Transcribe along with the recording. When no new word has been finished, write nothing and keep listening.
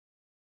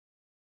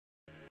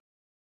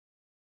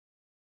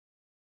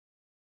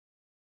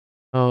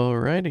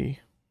Alrighty,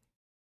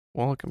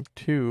 welcome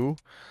to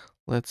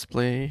Let's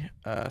Play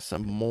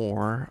some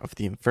more of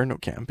the Inferno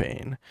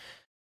campaign.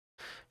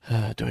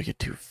 Do I get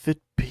 2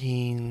 fit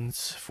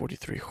beans,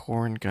 43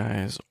 horn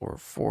guys, or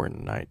 4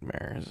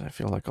 nightmares? I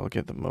feel like I'll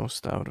get the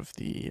most out of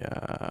the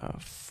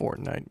 4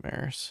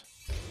 nightmares.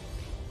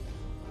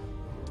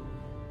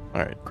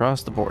 Alright,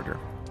 cross the border.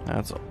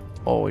 That's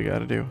all we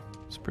gotta do.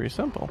 It's pretty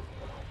simple.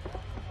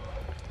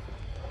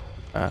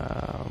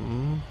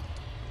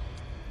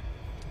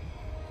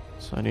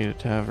 So I need a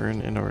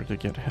tavern in order to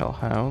get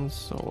hellhounds,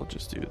 so we'll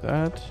just do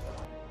that.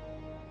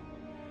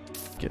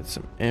 Get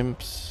some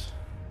imps.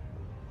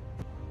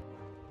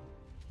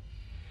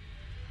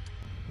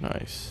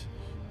 Nice.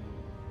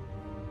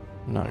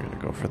 Not gonna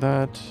go for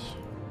that.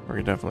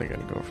 We're definitely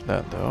gonna go for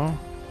that though.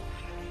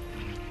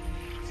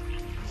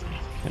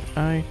 Can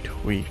I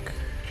tweak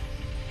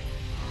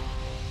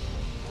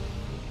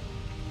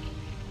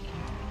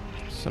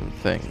some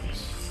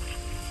things?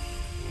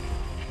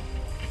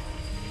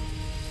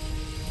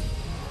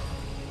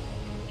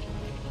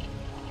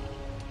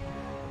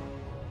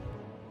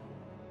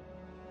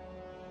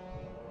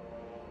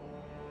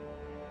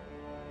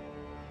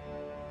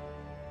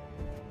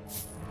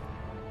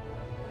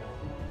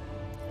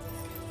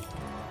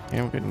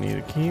 I'm gonna need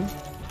a key.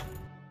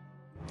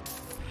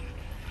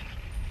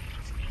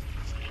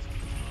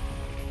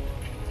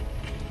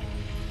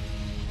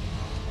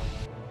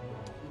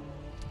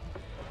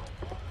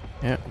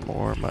 Yeah,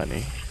 more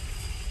money.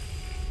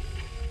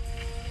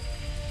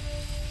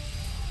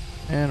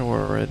 And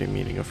we're already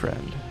meeting a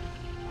friend.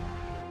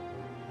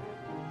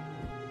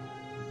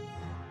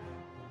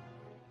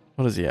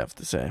 What does he have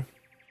to say?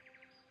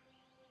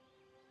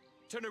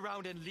 Turn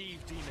around and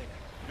leave, demon.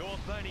 Your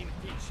burning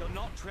feet shall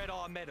not tread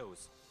our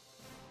meadows.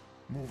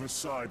 Move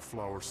aside,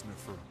 flower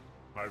sniffer.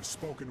 I have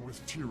spoken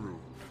with Tiru.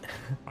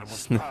 I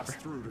must pass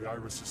through to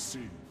Iris'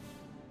 sea.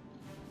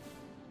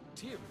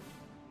 Tyr,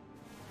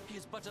 he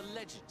is but a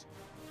legend.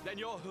 Then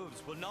your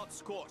hooves will not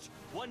scorch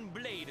one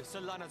blade of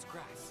Solana's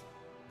grass.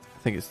 I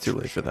think it's too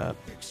late for that.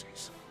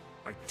 Pixies.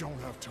 I don't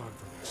have time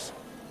for this.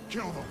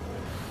 Kill them!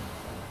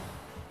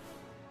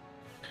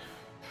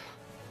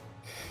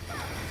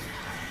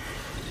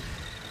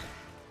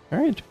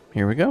 Alright,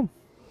 here we go.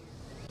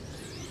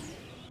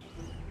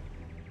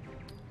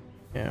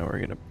 Yeah, we're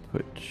gonna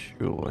put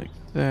you like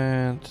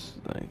that,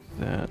 like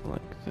that,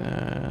 like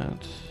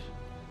that.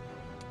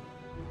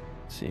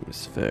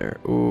 Seems fair.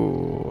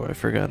 Ooh, I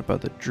forgot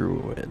about the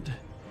druid.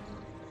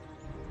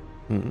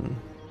 Okay,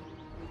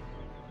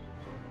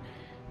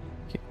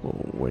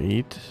 we'll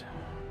wait.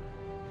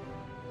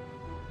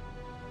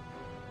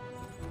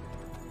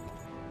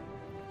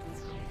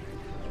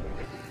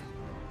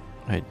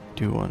 I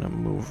do want to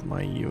move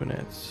my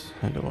units.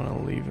 I don't want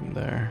to leave him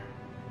there.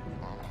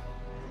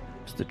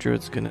 Because the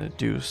druid's gonna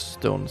do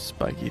stone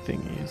spiky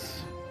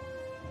thingies.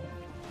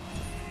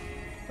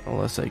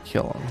 Unless I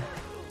kill him.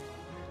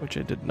 Which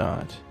I did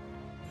not.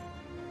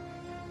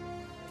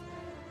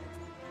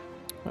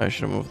 I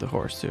should have moved the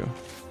horse too.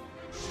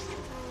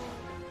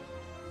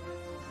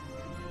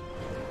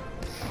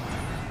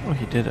 Oh,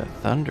 he did a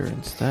thunder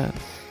instead.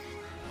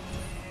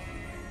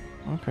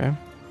 Okay.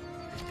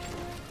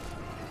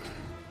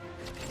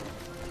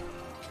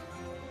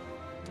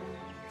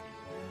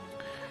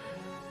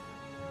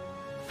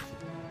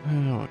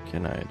 What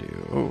can I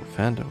do? Oh,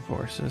 phantom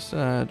forces.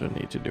 I don't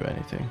need to do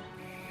anything.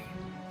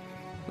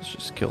 Let's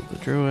just kill the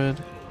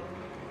druid.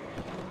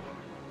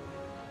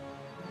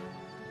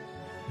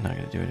 Not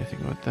gonna do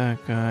anything with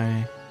that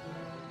guy.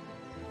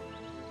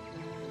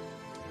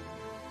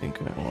 I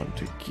think I want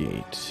to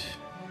gate.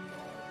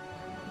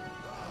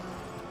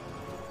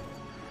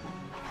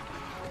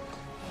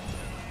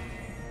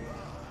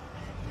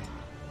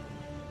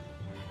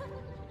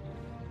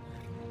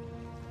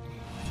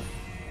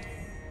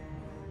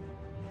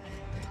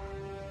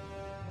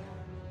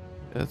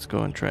 Let's go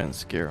and try and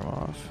scare him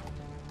off.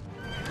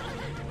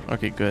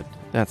 Okay, good.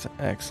 That's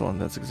excellent.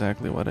 That's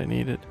exactly what I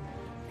needed.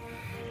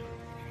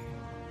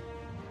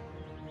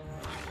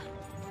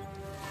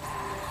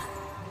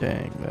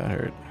 Dang, that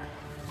hurt.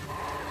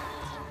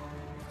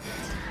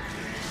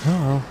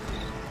 Oh well.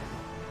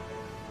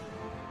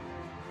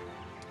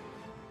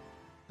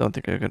 Don't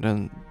think I could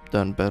have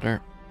done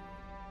better.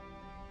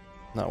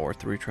 Not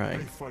worth retrying.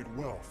 They fight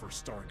well for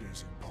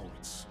stargazing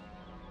poets.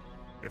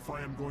 If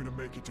I am going to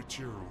make it to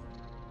Tiru,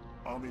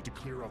 I'll need to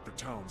clear out the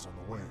towns on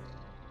the way.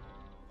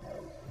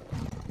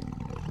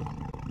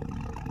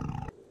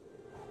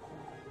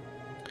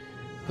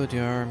 But the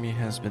army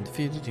has been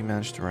defeated. He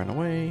managed to run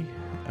away.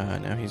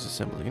 Now he's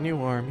assembling a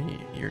new army.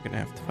 You're gonna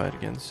have to fight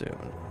again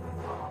soon.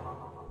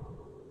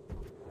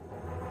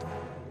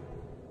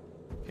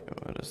 Okay,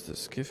 what does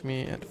this give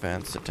me?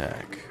 Advanced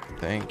attack.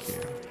 Thank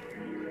you.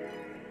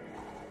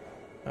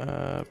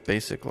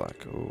 Basic luck.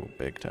 Ooh,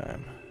 big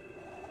time.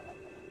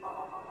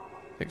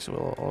 Takes away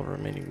all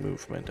remaining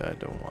movement. I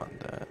don't want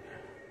that.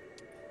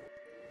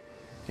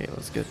 Okay,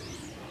 let's get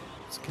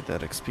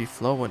that XP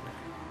flowing.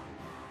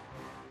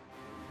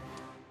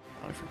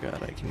 I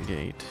forgot I can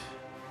gate.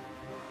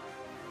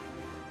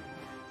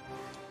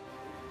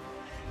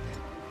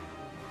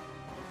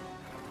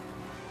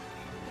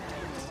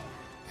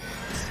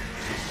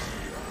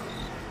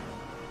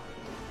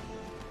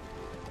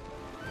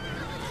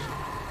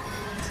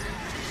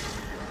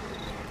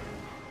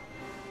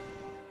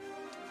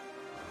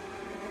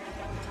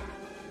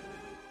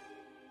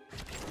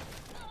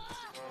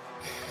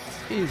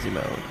 Easy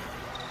mode.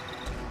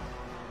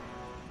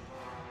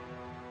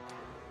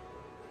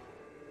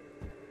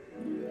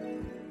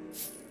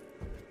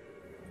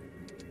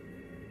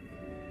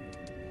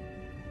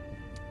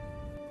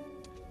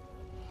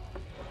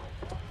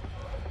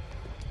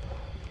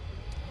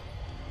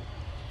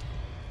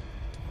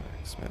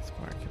 Smith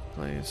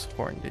Marketplace,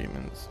 Horn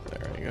Demons.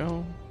 There we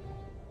go.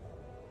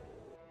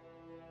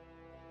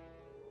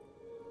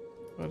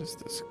 What is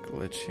this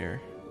glitch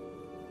here?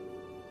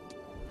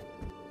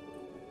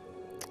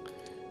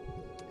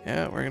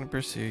 Yeah, we're gonna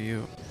pursue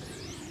you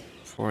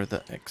for the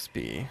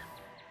XP.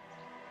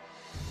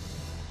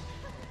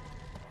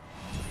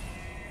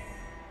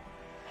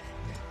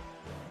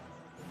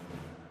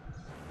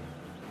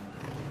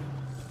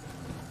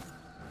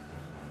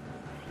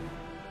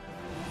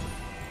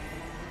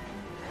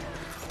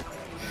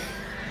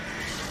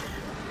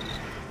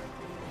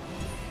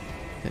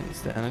 Didn't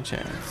stand a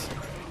chance.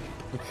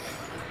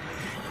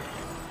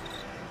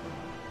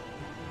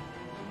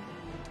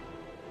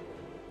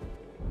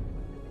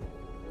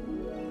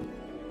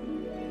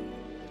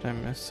 Did I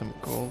miss some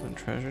gold and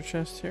treasure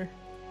chests here?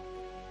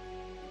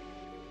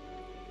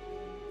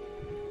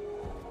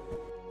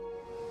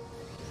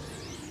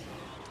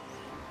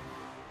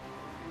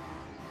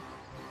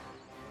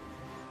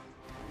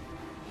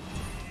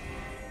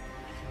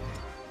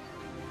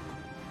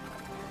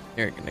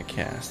 You're gonna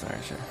cast,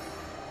 aren't you?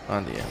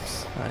 On the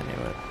imps. I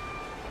knew it.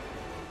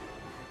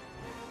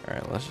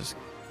 Alright, let's just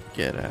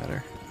get at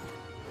her.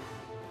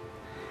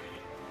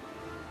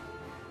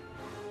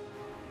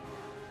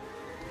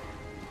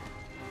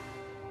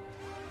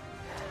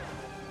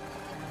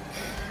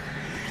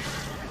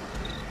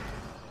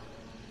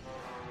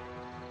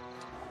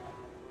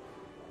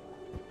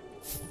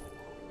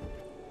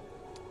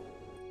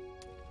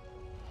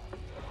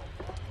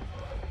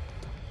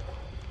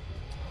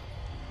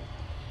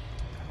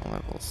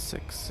 Level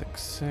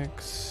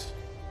 666.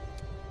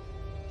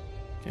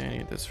 Okay, I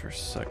need this for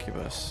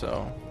succubus,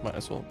 so might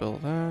as well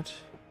build that.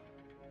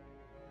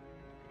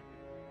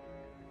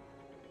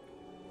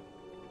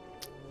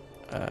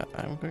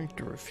 I'm going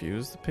to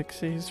refuse the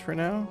pixies for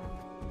now.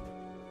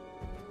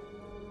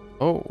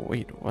 Oh,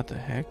 wait, what the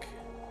heck?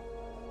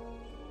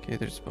 Okay,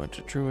 there's a bunch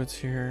of druids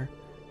here.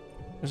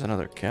 There's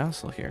another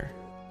castle here.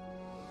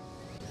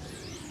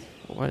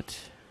 What?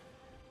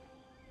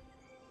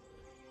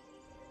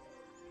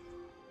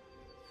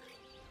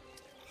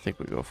 I think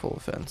we go full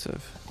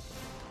offensive.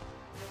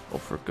 Go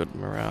for good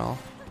morale.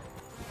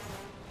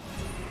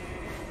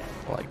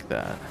 Like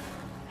that.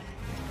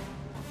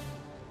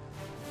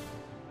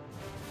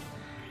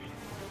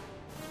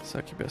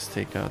 Succubus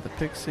take out the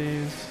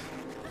pixies.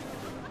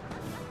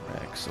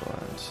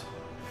 Excellent.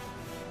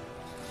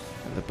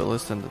 And the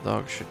ballista and the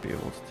dog should be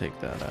able to take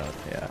that out.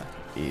 Yeah,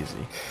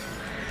 easy.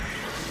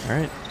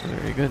 Alright,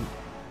 very good.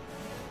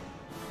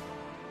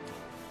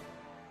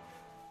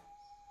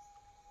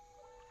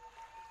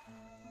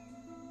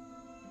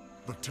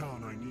 The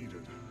town I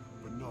needed,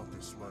 but not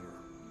this letter.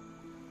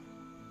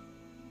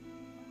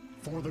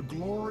 For the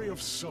glory of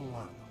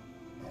Solana,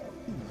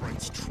 who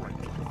writes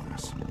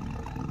tranquilizers?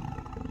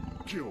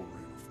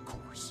 Gilrian, of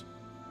course.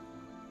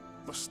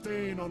 The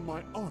stain on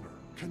my honor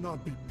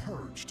cannot be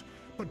purged,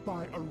 but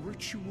by a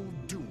ritual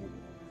duel.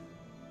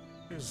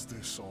 Is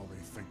this all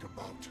they think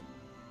about?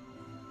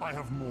 I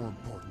have more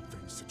important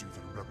things to do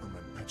than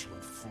reprimand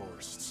petulant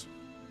florists.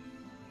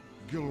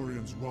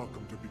 Gilrian's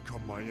welcome to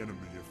become my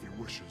enemy if he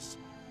wishes.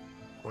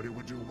 But he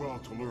would do well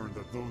to learn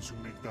that those who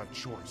make that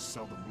choice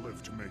seldom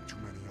live to make too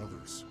many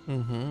others.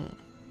 Mm-hmm.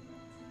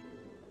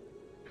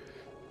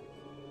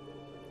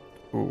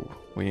 Ooh,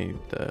 we need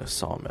the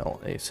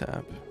sawmill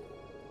ASAP.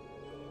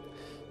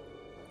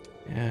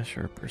 Yeah,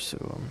 sure, pursue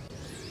him.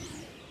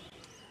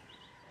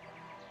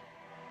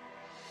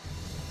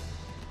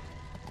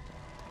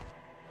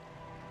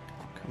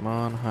 Come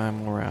on, high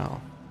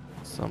morale.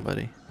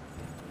 Somebody.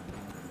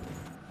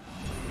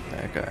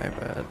 That guy,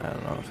 but I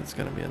don't know if it's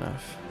gonna be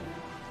enough.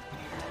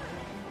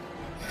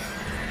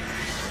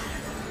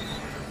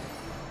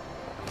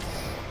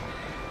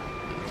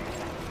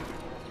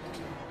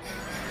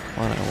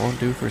 What I won't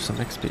do for some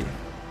XP.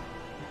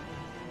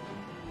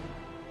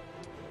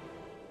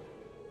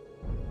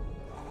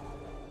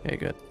 Okay,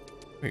 good.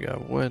 We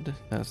got wood.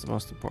 That's the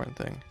most important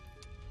thing.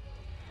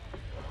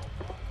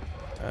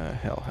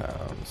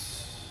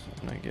 Hellhounds.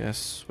 And I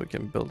guess we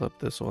can build up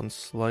this one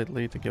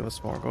slightly to give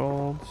us more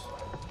gold.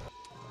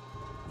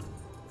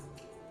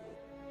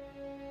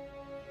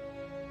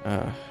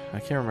 I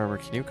can't remember.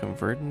 Can you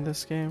convert in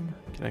this game?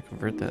 Can I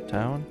convert that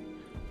town?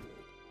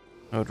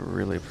 I would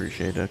really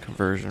appreciate a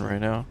conversion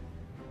right now.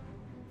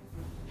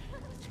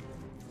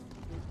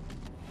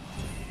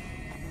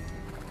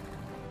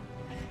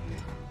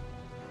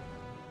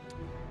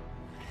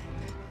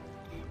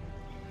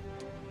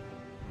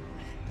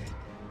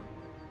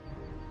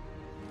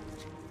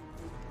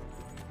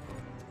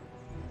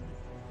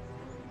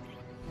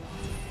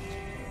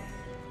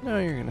 No,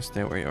 you're gonna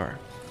stay where you are.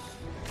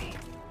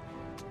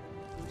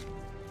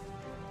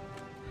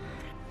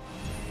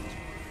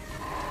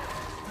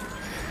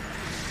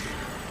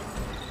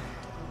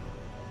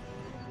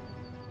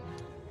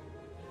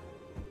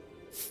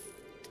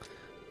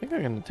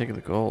 think I'm gonna take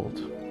the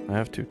gold. I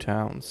have 2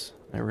 towns.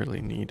 I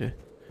really need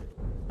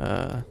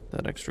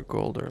that extra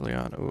gold early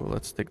on. Ooh,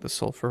 let's take the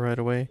sulfur right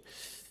away.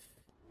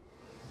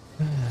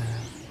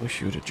 Wish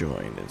you'd have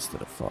joined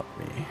instead of fought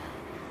me.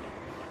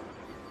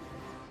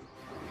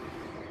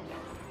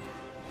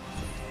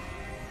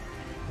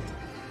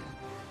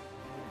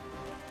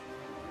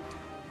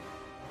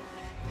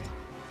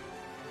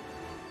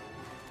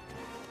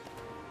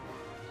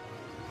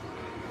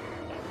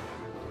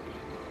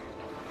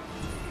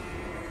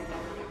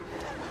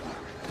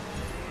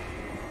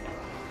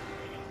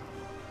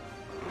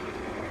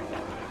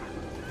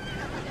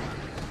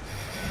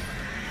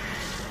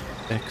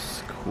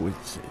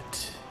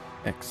 Exquisite.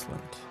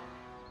 Excellent.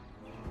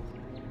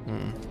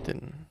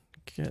 Didn't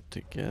get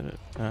to get it.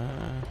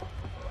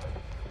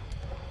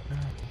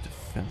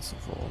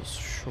 Defensibles,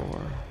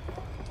 sure.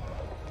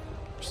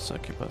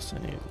 Succubus, I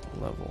need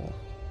level.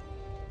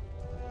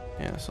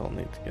 Yes, I'll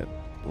need to get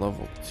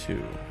level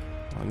 2.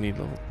 I need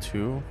level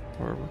 2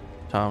 or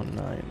town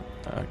 9.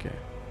 Okay.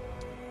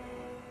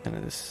 And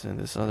in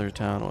this other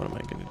town, what am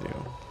I gonna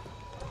do?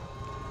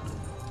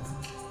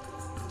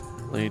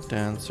 Blade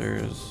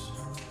dancers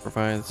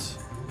provides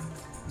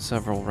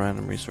several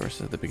random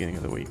resources at the beginning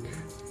of the week.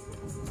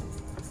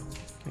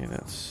 Okay,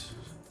 that's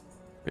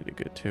pretty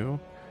good too.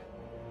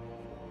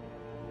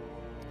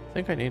 I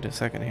think I need a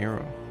second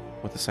hero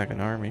with a second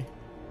army.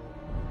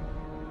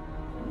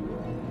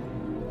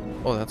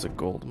 Oh, that's a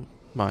gold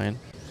mine.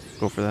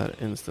 Go for that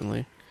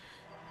instantly.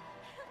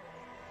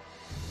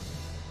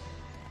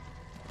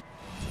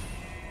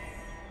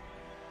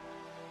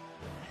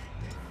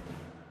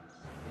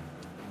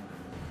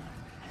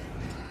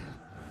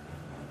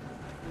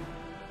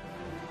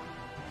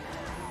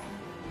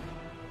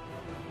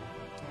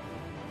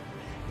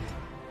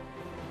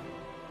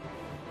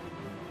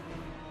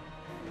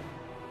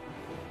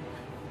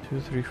 Two,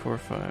 three, four,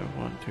 five.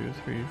 1, 2,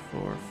 3,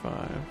 4,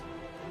 5.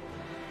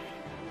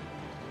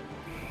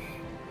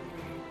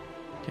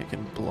 Okay, I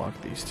can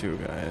block these 2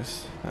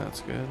 guys.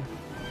 That's good.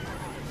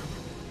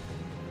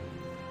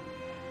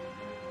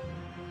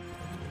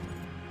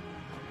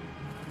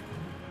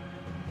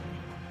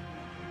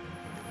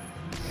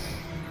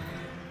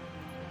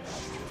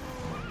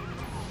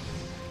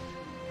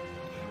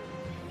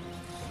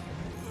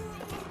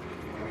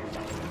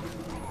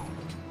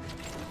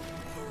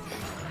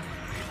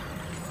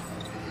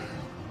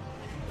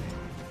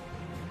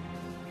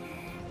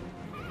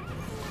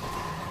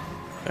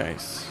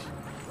 Nice.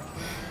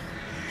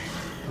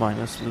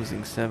 Minus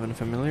losing 7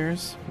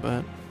 familiars,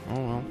 but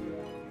oh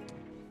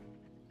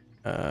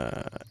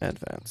well.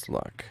 Advanced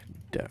luck,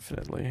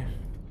 definitely.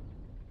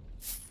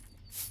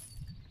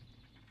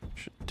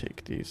 Should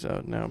take these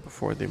out now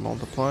before they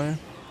multiply.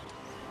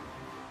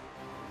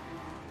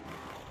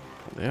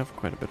 They have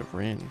quite a bit of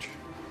range.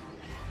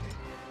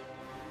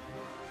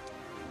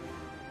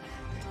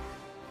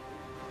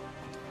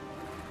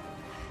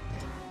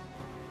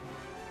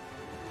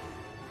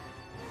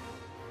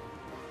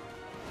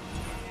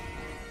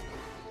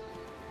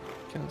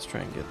 Okay, let's try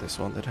and get this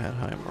one that had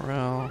high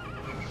morale.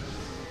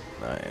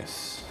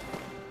 Nice.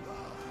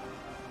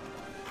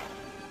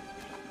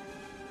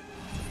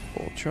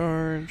 Full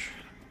charge.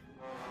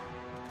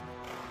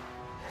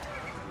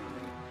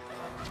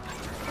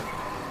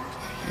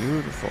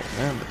 Beautiful.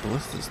 Man, the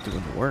ballista's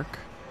doing the work.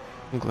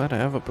 I'm glad I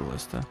have a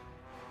ballista.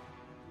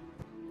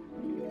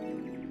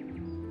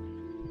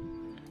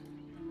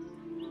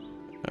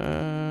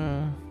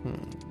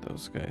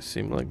 Those guys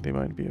seem like they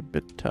might be a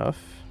bit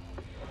tough.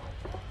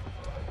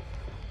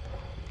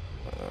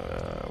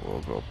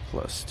 We'll go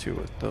 +2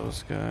 with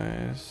those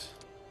guys.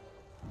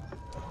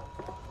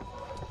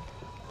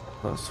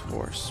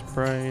 +4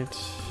 sprite.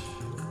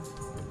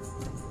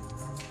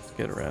 Let's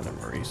get random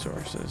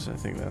resources. I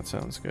think that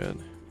sounds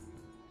good.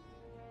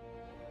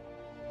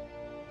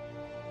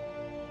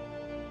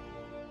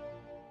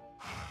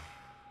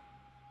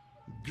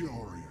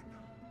 Gilrian.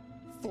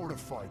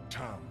 Fortified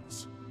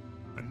towns.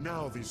 And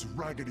now these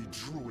raggedy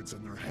druids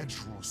and their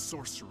hedgerow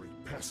sorcery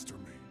pester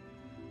me.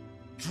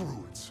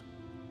 Druids.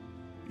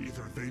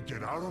 Either they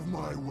get out of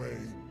my way,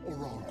 or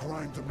I'll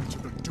grind them into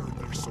the dirt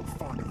they're so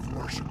fond of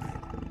worshipping.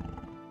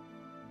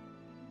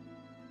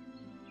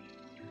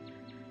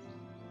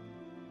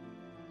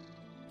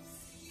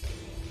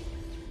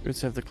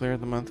 Druids have declared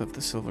the month of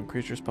the Sylvan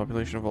creatures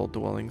population of all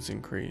dwellings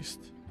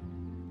increased.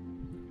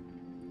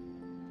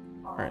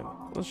 Alright,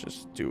 let's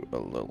just do a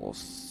little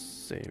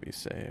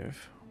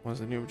save. What's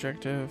the new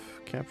objective?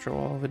 Capture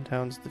all of the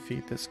towns,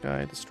 defeat this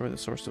guy, destroy the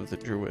source of the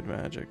druid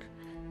magic.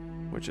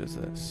 Which is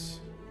this.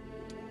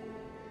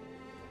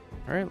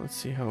 Alright, let's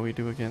see how we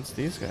do against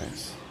these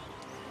guys.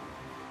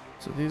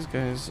 So these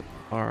guys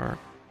are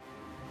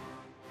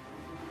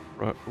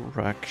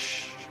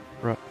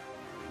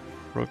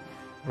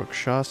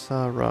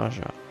Rakshasa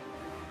Raja.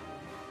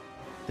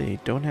 They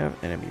don't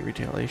have enemy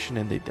retaliation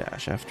and they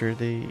dash. After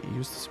they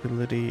use this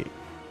ability,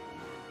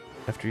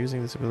 after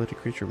using this ability,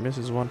 creature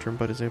misses 1 turn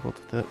but is able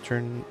to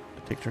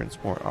take turns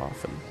more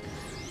often.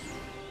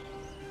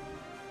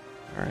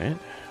 Alright,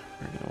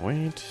 we're gonna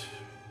wait.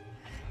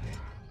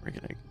 We're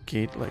gonna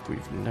gate like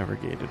we've never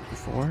gated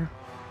before.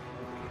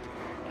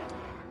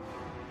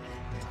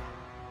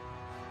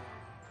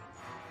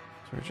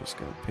 So we're just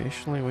gonna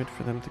patiently wait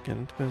for them to get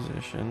into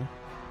position.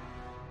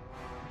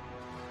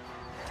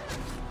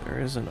 There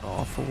is an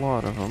awful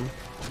lot of them.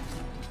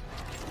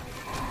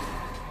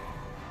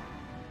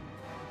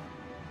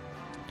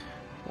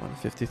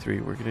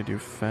 $153. We're gonna do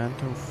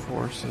Phantom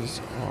Forces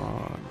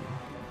on.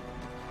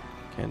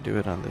 Can't do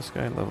it on this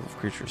guy. Level of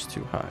creature is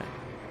too high.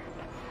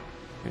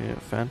 We need a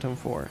Phantom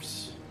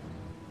Force.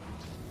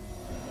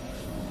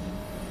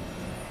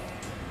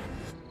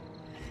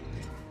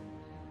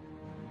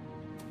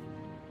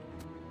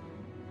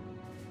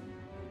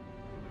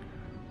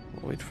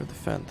 We'll wait for the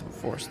Phantom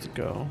Force to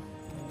go.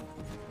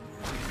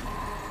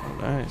 Oh,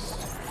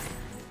 nice.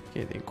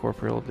 Okay, the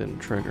Incorporeal didn't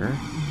trigger.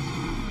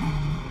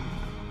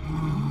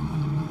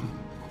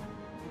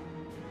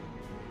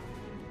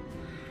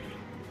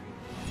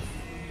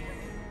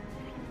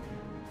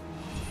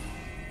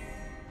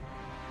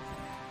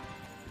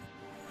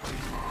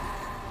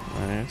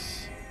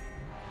 Nice.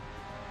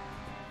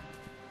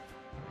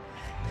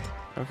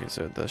 Okay,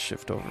 so it does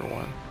shift over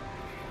one.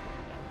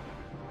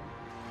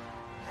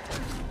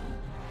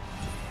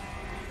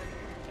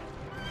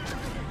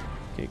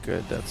 Okay,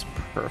 good. That's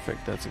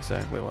perfect. That's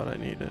exactly what I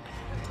needed.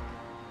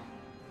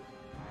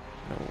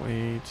 Now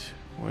wait.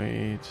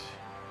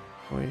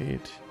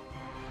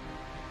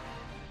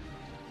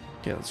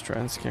 Okay, let's try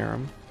and scare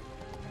him.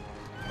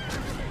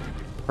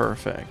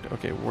 Perfect.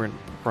 Okay, we're in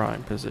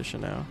prime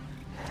position now.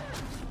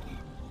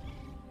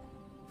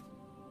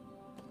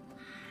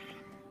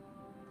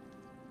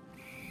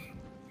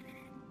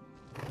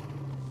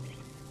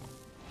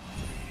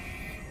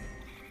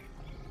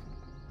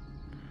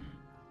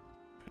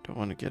 I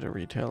want to get a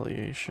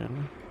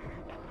retaliation.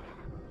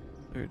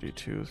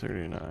 32,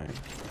 39.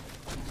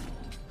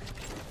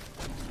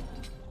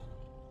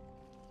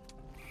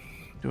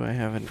 Do I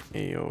have an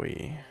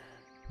AoE?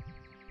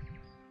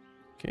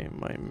 Okay,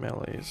 my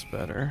melee is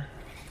better.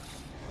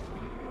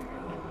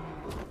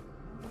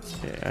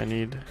 Okay, I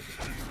need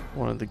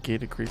one of the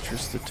gated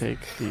creatures to take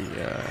the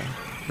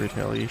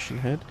retaliation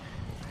hit.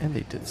 And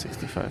they did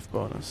 65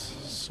 bonus.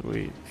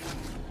 Sweet.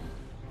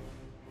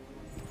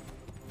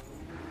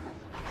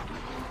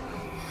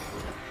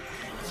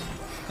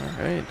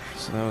 Alright,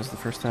 so that was the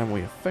first time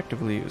we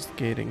effectively used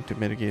gating to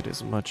mitigate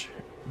as much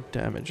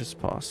damage as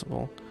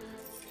possible.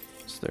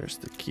 So there's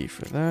the key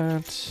for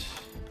that.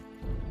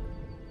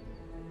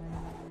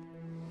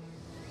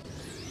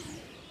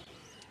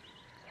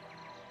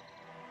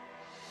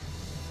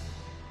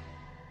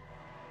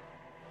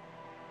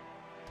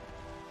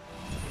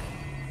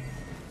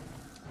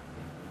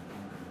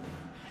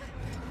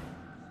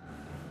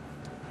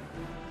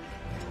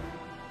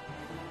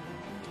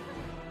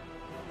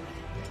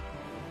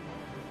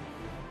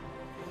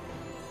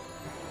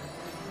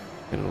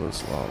 Gonna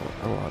lose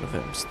a lot of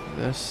imps to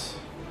this.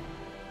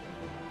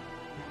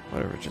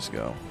 Whatever, just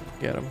go.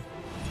 Get them.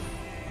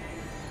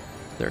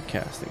 They're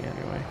casting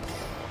anyway.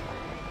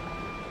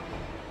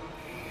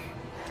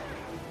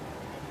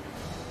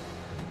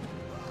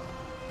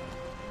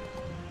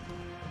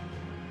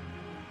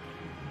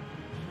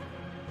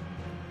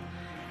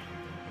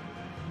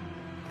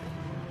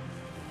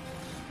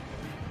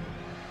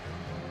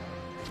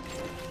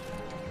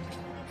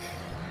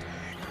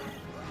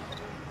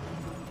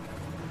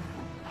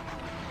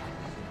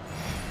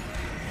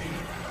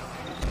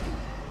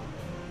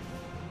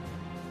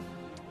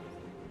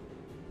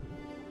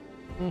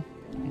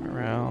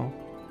 Morale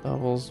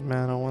doubles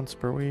mana once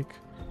per week.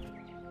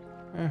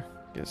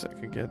 Guess I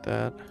could get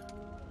that.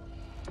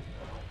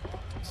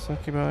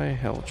 Succubi,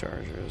 Hell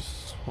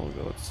Chargers. We'll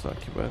go with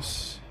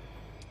Succubus.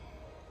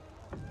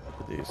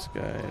 For these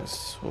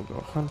guys, we'll go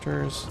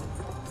Hunters.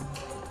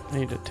 I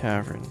need a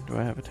tavern. Do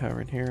I have a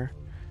tavern here?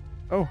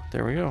 Oh,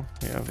 there we go.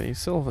 We have a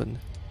Sylvan.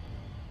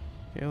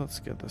 Okay, let's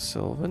get the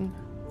Sylvan.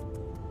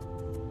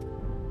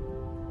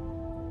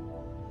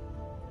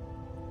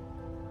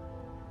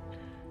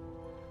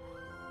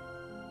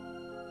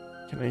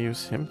 Can I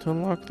use him to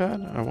unlock that?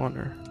 I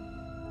wonder.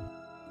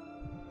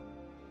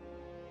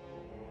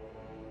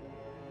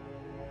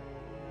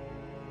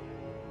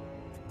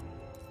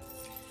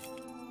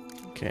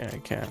 Okay, I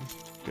can.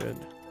 Good.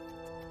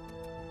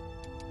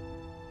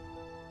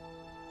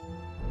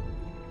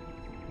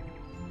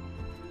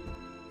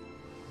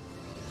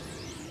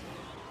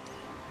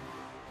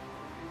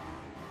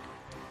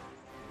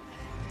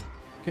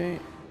 Okay,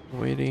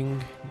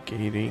 waiting,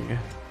 gating.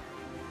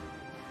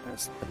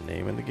 That's the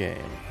name of the game.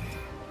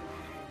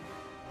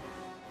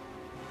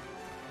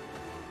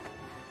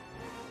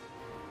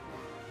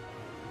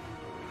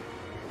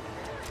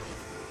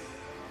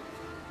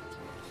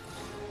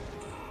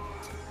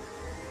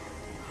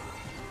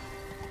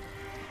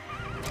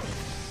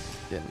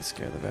 Didn't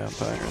scare the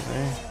vampires,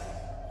 eh?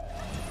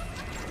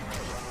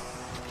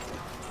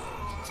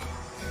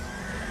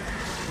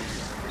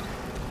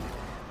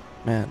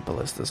 Man,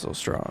 Ballista's so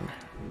strong.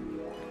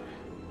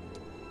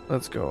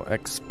 Let's go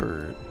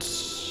expert.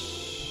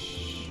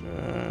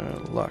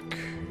 Luck.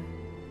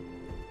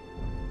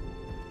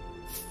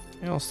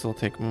 I'll still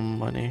take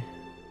money.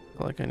 I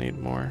feel like I need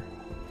more.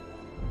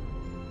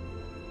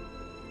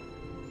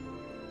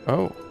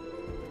 Oh,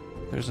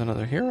 there's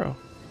another hero.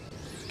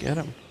 Get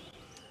him.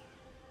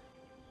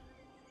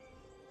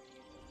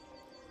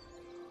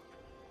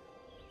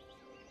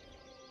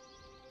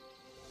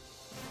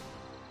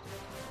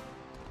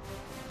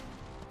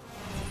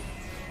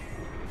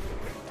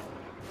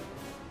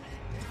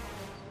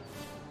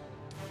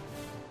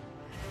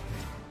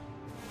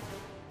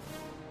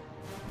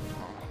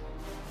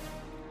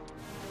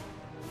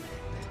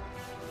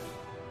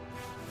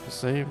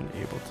 Was I even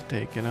able to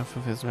take enough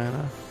of his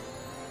mana?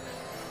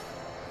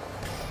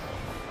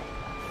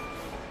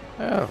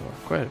 Oh,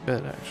 quite a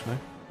bit actually.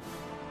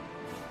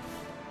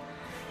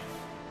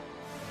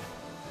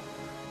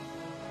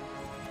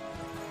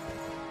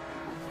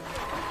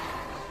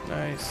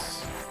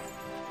 Nice.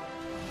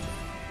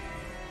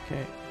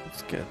 Okay,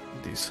 let's get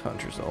these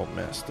hunters all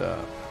messed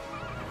up.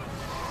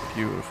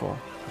 Beautiful.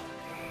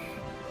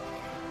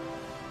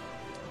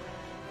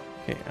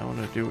 Okay, I want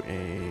to do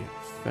a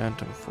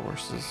Phantom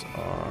Forces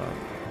on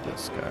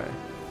this guy.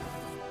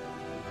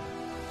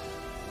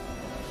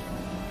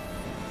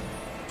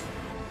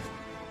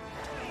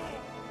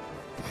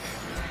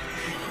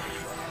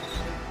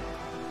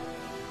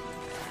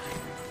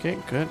 Okay,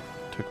 good.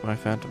 Took my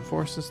Phantom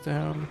Forces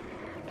down.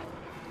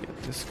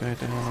 Get this guy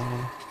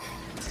down.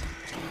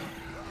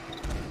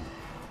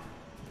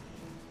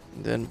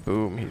 And then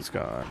boom, he's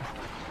gone.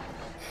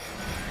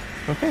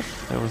 Okay,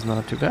 that was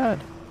not too bad.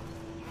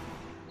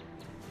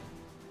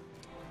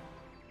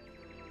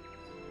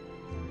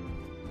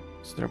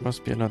 So there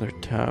must be another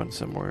town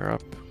somewhere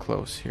up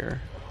close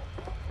here.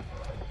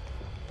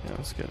 Yeah,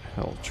 let's get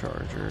Hell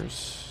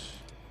Chargers.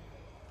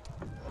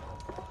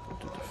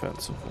 Do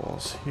defensive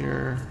walls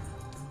here.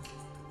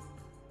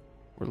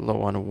 We're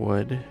low on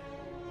wood.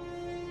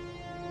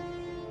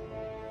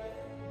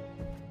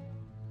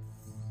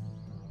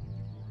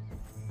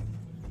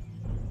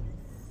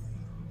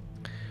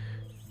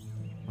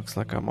 Looks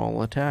like I'm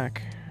all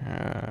attack.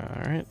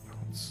 Alright,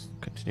 let's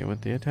continue with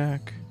the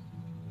attack.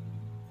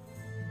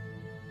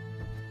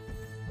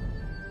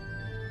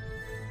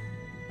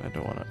 I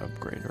don't want to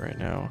upgrade right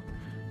now.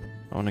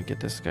 I want to get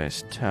this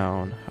guy's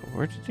town.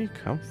 Where did he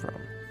come from?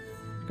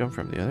 Did he come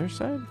from the other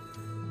side?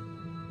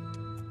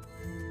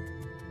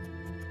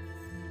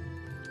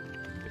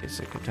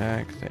 Basic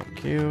attack,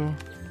 thank you.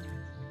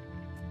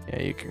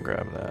 Yeah, you can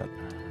grab that.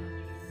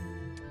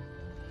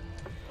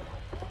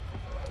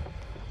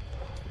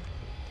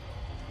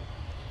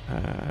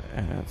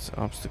 Adds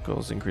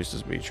obstacles,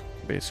 increases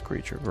base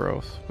creature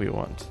growth. We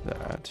want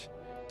that.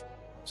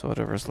 So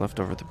whatever's left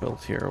over to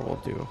build here, we'll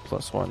do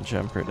 +1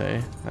 gem per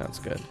day. That's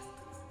good.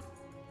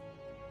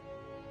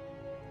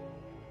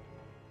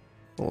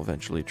 We'll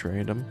eventually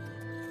trade them.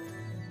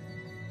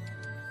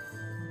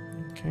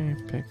 Okay,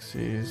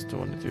 pixies, don't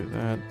want to do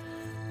that.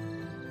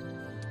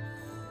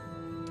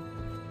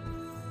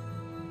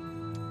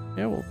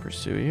 Yeah, we'll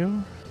pursue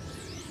you.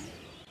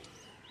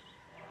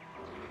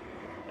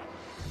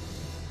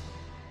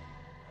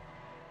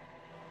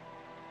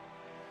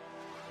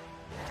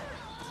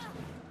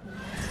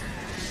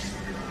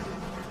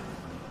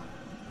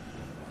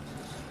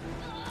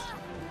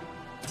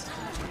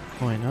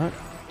 Why not?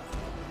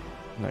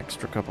 An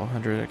extra couple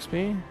hundred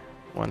XP.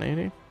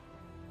 180.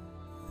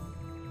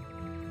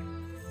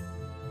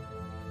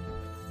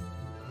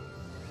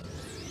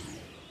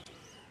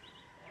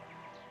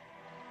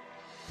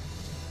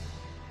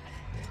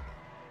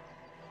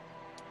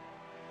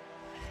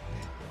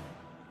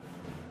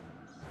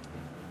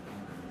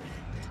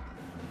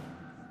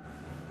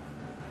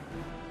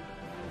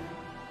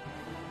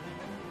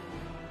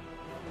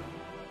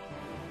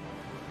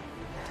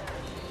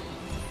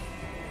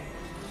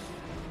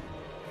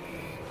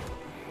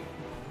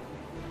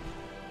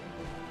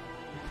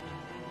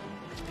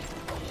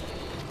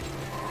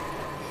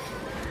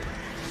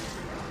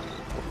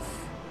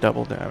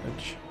 Double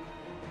damage.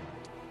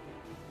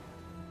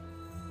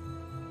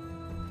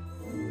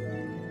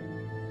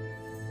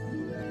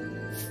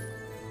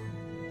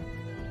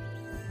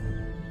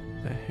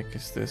 The heck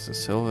is this? A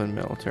Sylvan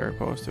military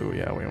post? Oh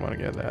yeah, we want to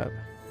get that.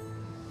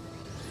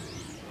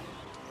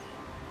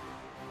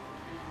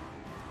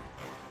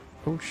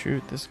 Oh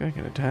shoot, this guy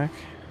can attack.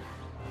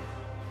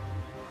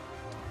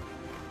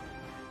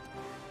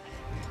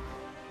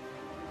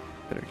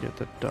 Better get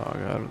the dog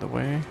out of the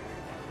way.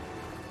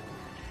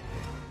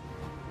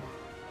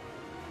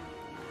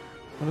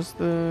 What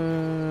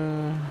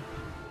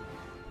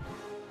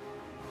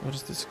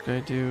does this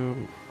guy do?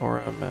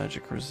 Aura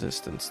magic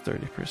resistance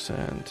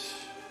 30%.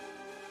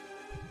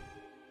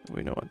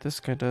 We know what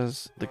this guy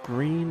does. The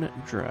green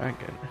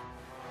dragon.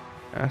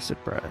 Acid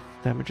breath.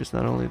 Damages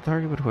not only the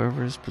target but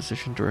whoever is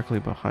positioned directly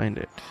behind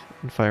it.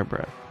 And fire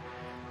breath.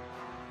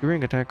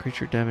 During attack,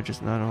 creature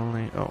damages not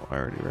only... Oh, I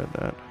already read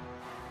that.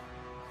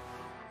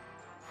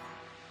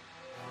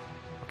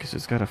 Okay, so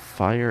it's got a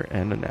fire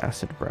and an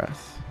acid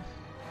breath.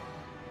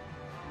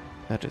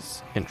 That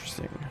is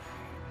interesting.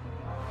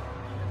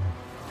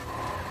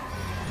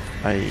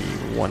 I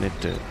wanted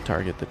to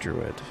target the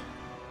druid.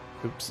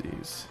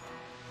 Oopsies.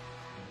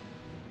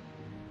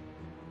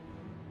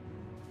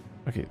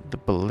 Okay, the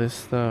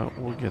ballista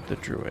will get the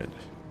druid.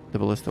 The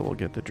ballista will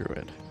get the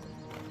druid.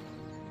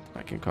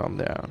 I can calm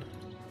down.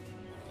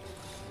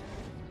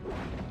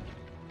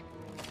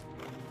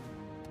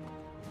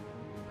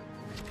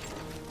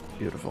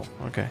 Beautiful.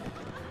 Okay.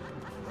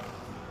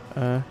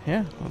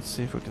 Yeah, let's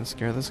see if we can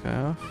scare this guy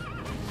off.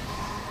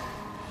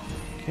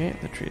 Okay,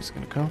 the tree's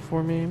gonna come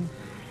for me.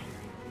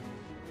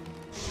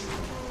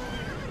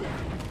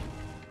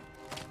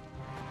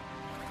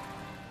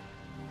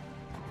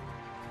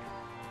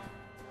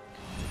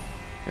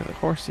 Get the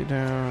horsey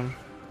down.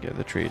 Get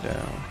the tree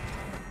down.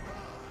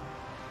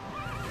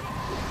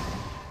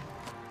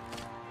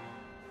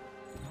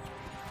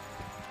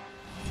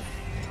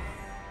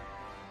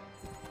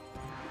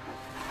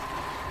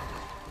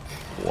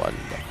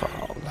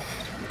 Wonderful.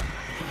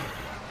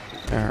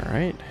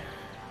 Alright.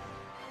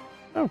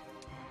 Oh,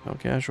 no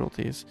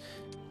casualties.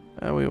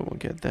 We won't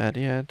get that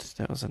yet.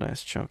 That was a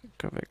nice chunk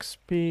of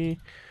XP.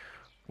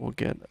 We'll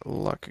get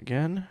luck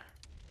again.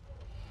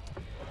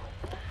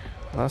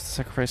 Allows to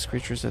sacrifice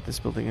creatures at this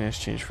building in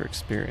exchange for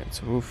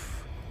experience.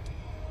 Oof.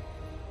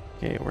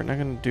 Okay, we're not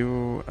gonna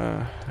do,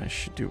 I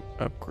should do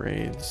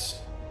upgrades.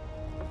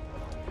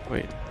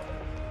 Wait.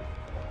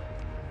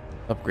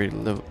 Upgrade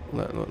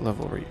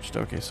level reached.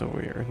 Okay, so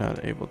we are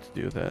not able to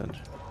do that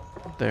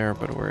there,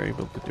 but we're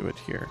able to do it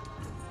here.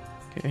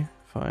 Okay,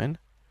 fine.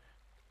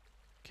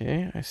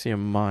 Okay, I see a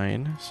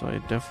mine, so I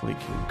definitely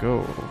can go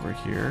over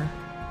here.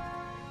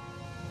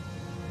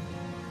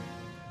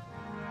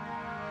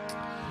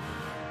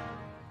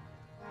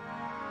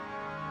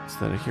 Is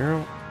that a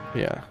hero?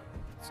 Yeah,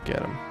 let's get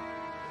him.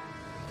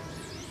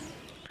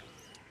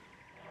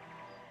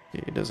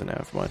 Okay, he doesn't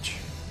have much.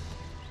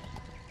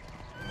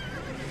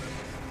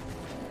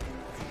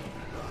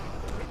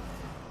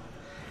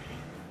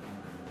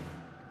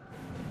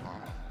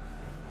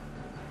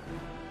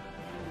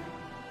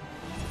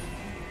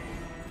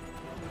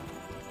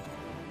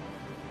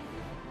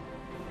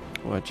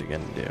 What you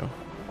gonna do?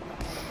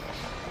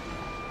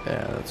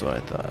 Yeah, that's what I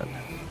thought.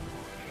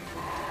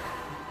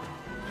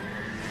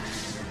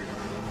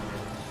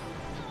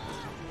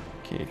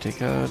 Can you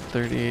take out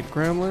 38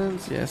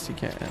 gremlins? Yes, you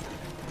can.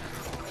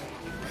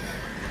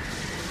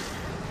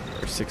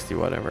 Or 60,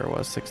 whatever it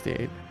was.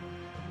 68.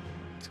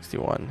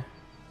 61.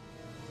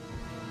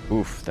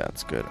 Oof,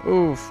 that's good.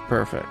 Oof,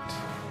 perfect.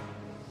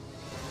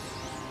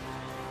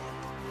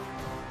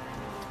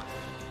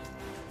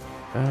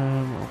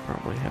 We'll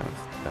probably have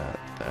that.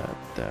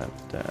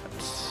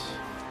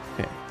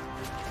 Okay.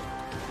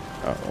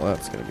 Oh, well,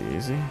 that's gonna be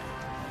easy.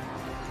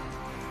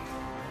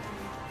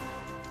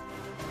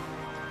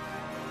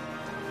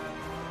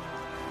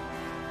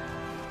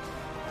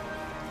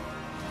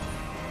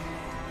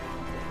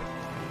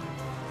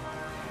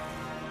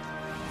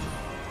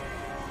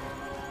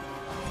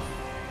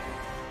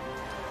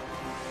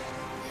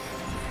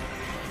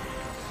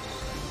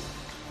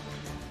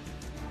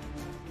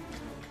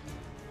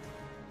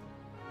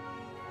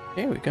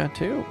 Okay, we got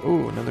two.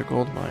 Ooh, another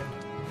gold mine.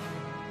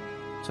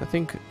 So I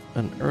think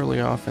an early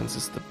offense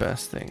is the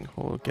best thing.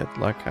 We'll get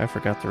luck. I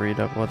forgot to read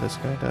up what this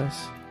guy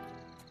does.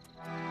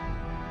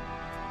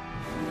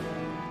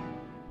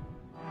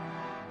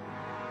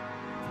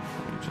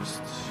 Let me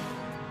just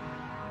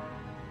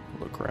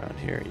look around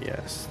here.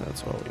 Yes,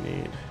 that's what we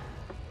need.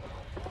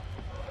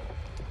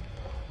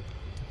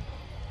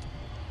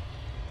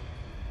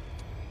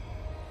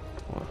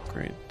 We'll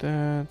upgrade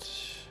that.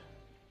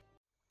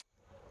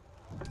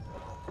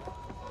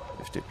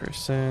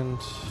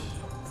 50%.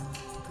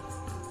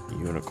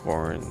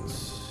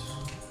 Unicorns.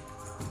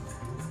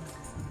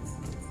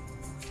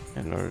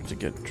 In order to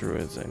get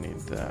druids, I need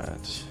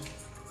that.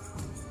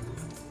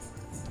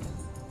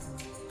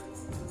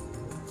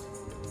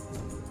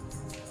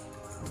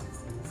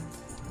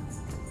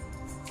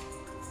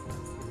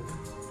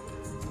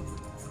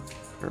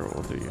 Sure,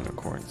 we'll do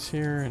unicorns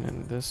here, and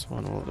in this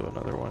one, we'll do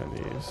another one of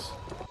these.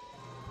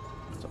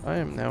 So I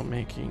am now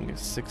making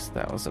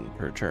 6,000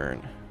 per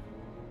turn.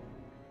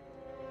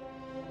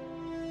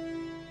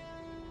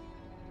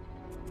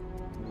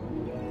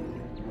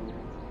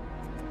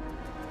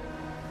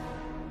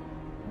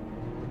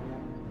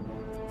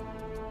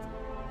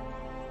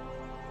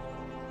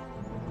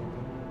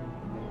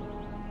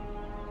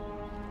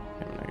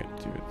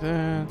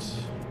 That.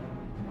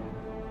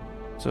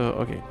 So,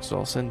 okay, so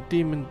I'll send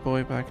Demon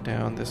Boy back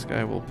down. This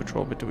guy will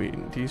patrol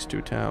between these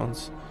two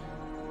towns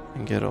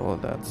and get all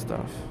of that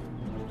stuff.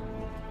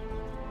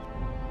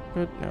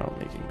 Good, now I'm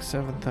making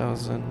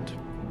 7,000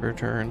 per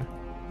turn.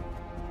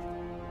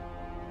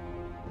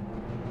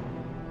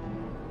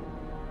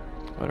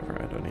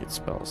 Whatever, I don't need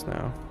spells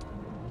now.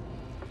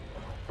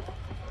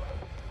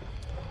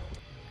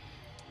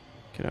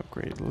 Can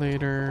upgrade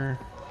later.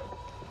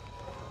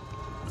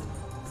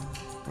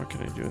 What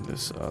can I do in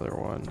this other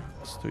one?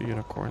 Let's do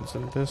unicorns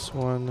in this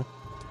one.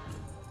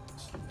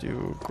 Let's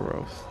do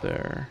growth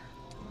there.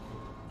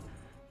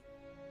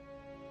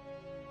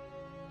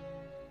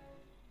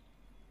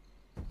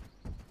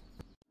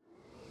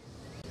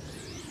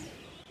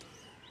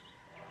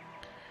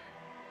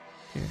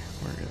 Okay,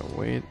 we're gonna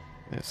wait.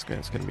 This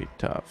guy's gonna be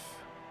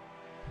tough.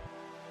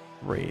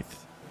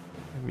 Wraith.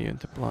 Immune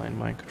to blind,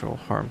 mind control,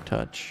 harm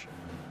touch.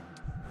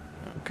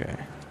 Okay.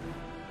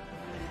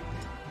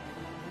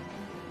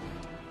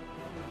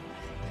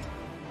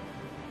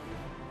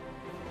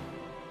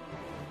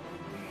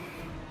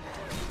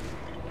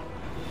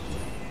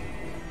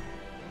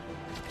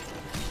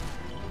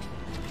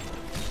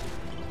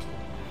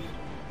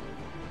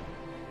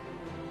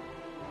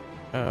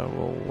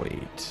 We'll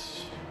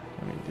wait.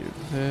 Let me do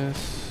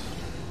this.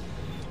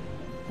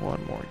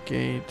 One more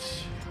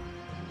gate.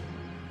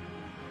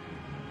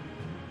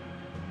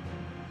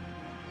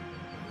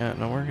 Yeah,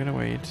 no, we're gonna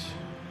wait.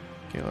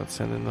 Okay, let's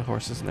send in the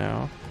horses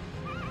now.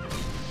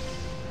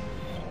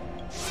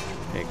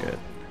 Okay, good.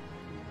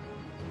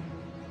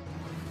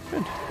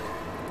 Good.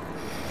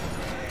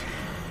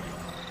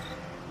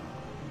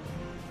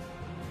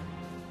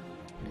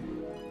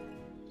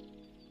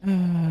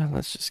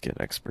 Let's just get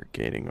expert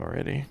gating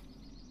already.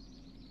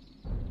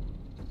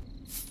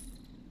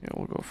 Yeah,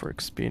 we'll go for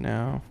XP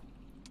now.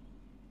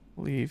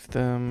 Leave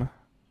them.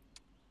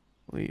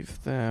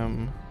 Leave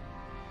them.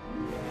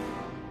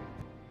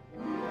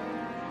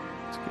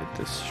 Let's get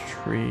this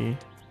tree.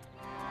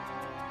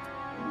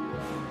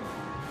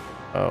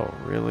 Oh,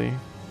 really?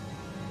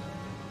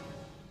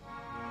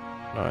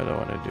 No, I don't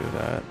want to do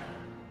that.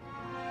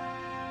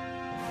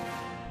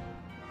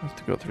 I have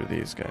to go through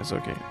these guys.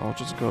 Okay, I'll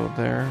just go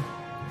there.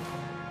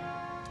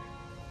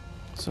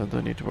 So I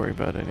don't need to worry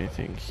about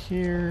anything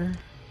here.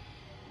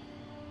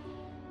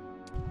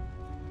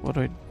 What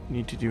do I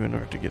need to do in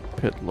order to get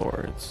pit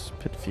lords,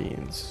 pit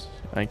fiends?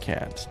 I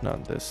can't,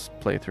 not this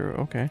playthrough.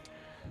 Okay.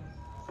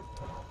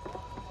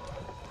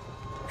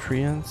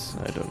 Treants,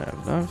 I don't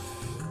have enough.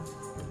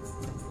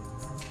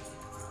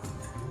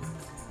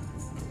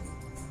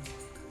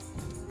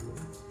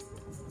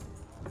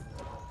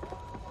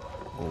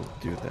 We'll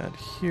do that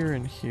here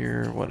and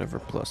here, whatever,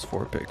 plus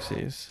 4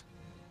 pixies.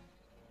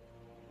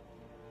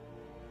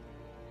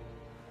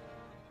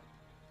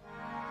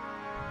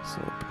 So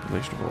the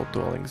population of all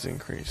dwellings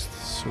increased.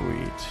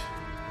 Sweet.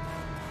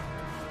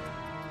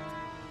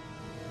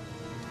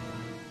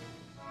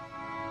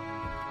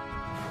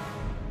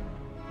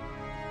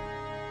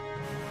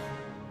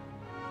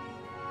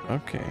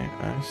 Okay,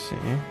 I see.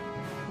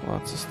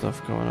 Lots of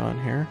stuff going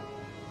on here.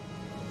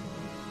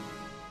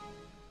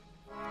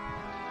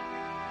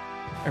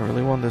 I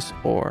really want this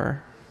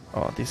ore.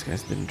 Oh, these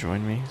guys didn't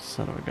join me.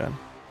 Son of a gun.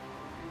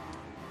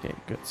 Okay,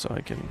 good. So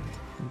I can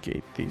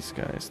gate these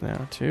guys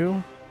now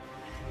too.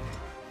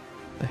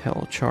 The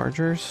hell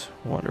chargers?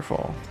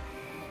 Wonderful.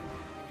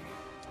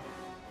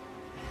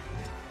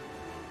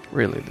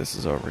 Really, this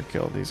is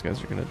overkill. These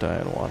guys are gonna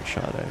die in one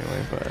shot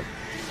anyway, but...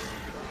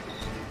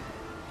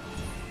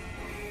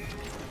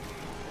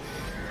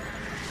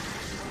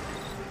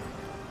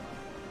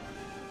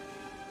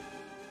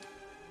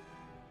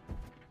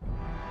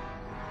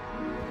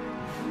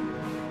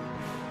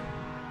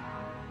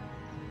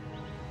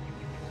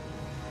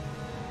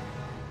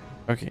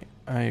 Okay,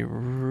 I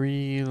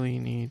really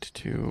need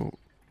to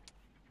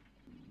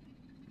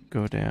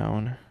go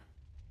down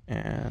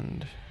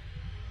and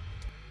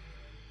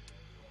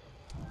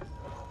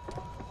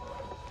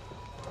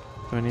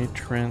do I need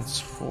trends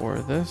for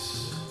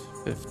this?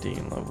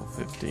 15, level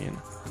 15.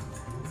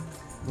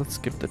 Let's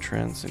skip the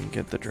trends and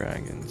get the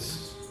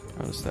dragons.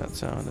 How does that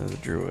sound? And the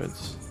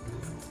druids.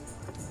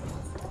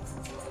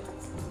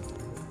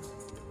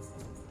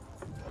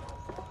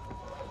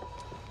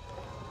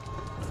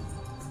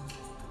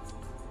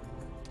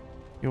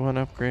 You want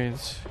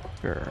upgrades?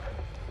 Sure.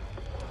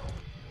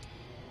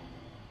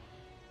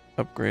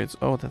 Upgrades.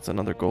 Oh, that's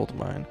another gold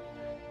mine.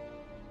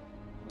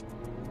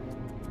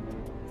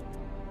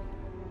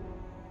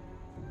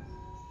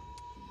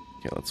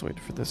 Okay, let's wait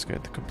for this guy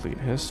to complete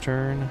his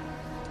turn.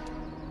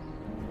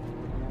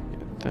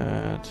 Get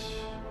that.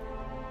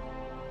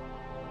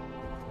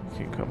 We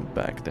can come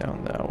back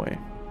down that way.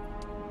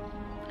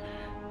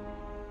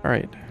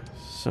 Alright,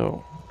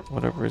 so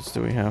what upgrades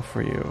do we have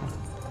for you?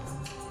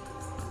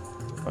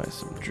 Buy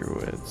some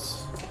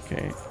druids.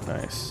 Okay,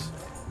 nice.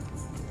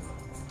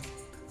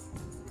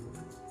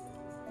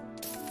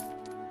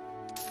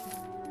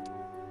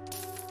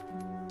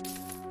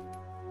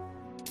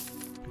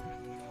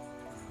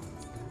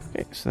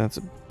 Okay, so that's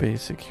a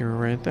basic hero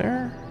right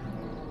there.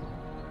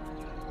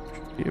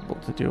 Should be able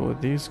to deal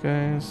with these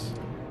guys.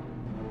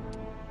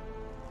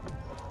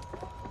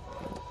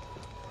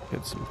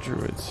 Get some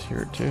druids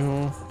here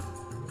too.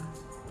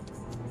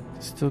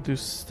 Still do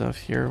stuff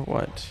here.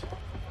 What?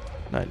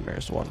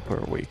 Nightmares 1 per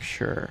week,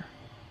 sure.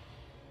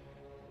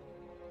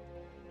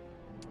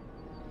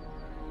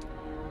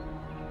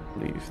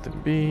 Leave them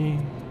be.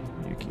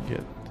 You can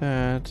get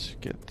that,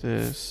 get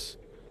this,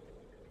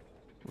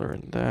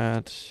 learn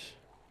that.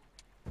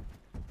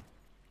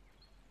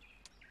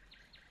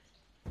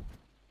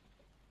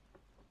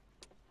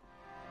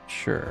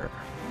 Sure.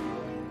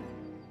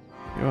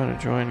 You want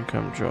to join?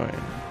 Come join.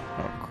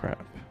 Oh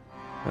crap.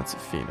 That's a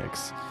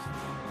phoenix.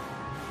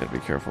 Gotta be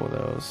careful with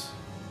those.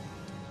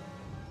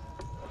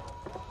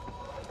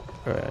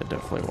 Alright, I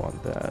definitely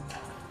want that.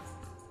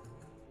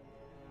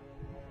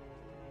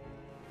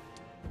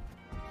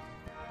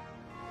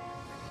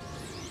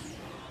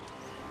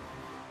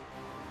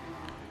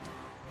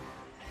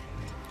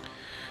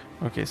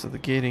 Okay, so the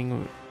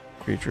gating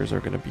creatures are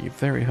going to be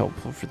very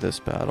helpful for this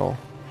battle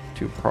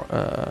to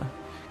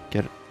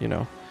get, you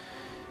know,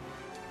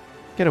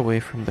 get away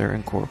from their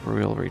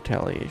incorporeal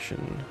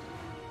retaliation.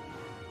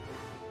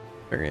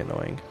 Very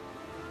annoying.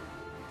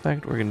 In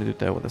fact, we're going to do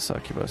that with a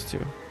succubus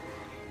too.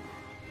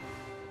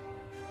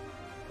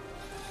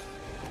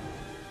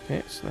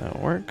 Okay, so that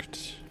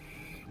worked.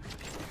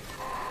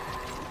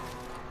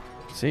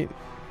 See,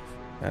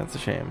 that's a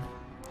shame.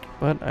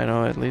 But I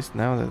know at least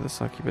now that the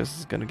succubus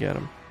is going to get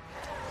him.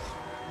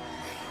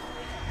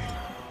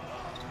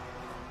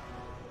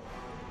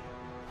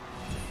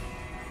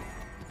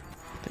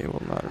 They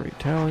will not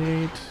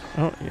retaliate.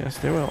 Oh, yes,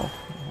 they will.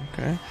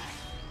 Okay.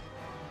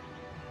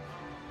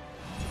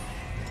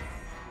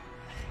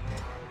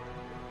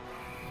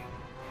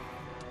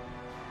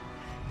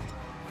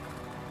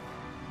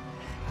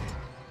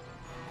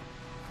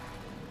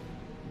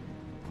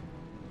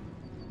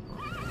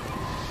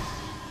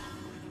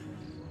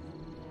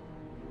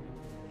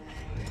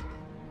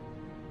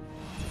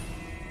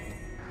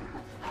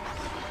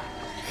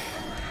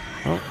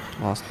 Oh,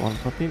 lost one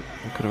puppy.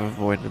 I could have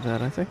avoided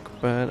that, I think,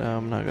 but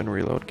I'm not going to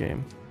reload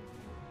game.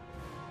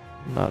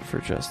 Not for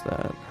just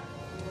that.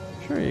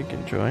 Sure, you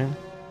can join.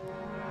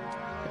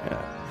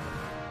 Yeah.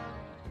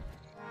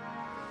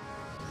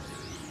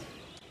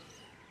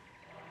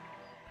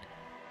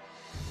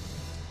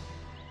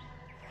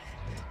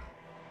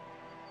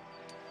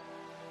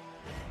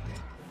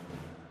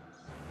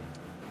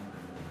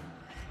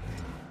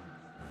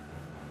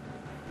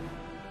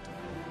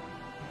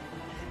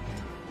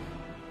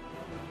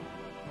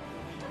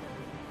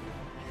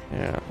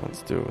 Yeah,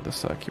 let's do it with the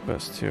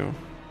succubus too.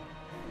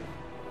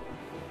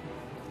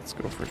 Let's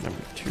go for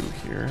number 2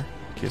 here,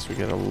 in case we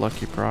get a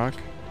lucky proc.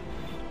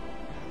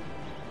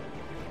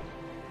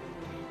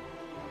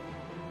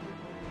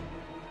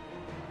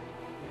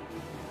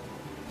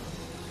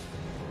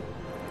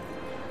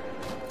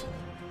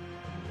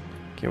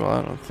 Okay, well,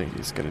 I don't think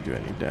he's going to do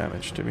any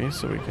damage to me,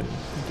 so we can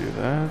do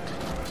that.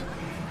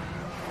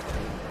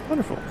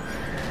 Wonderful.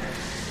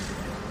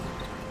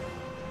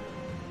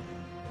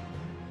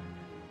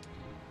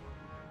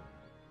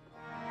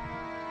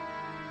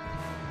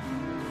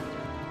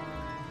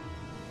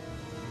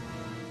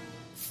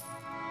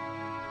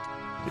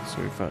 Okay,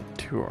 so we found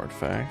 2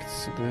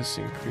 artifacts. So this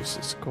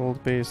increases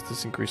gold base,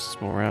 this increases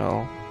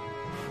morale.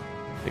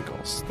 I think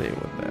I'll stay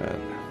with that.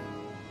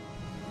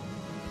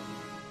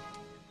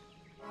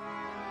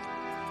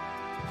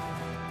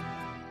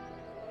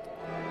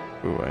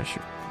 Ooh, I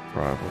should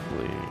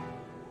probably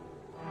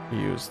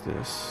use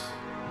this.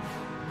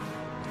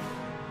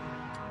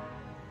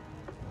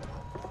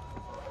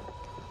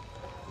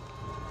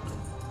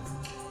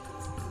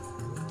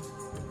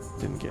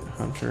 Didn't get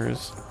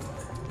hunters.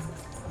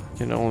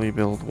 Can only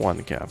build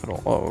 1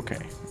 capital. Oh, okay.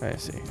 I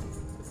see.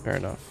 Fair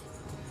enough.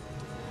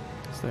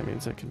 So that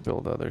means I can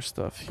build other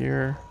stuff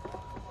here.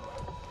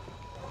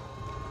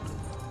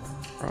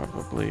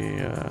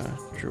 Probably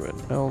druid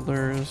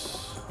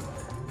elders.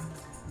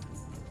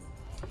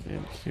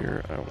 And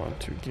here I want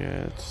to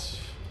get...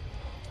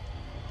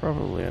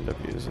 Probably end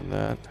up using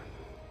that.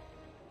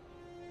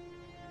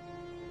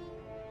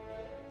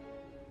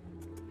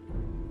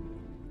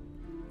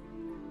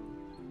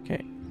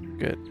 Okay,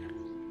 good.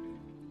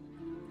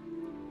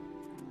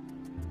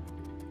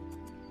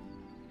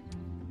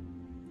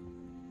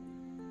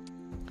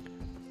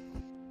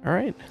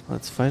 Alright,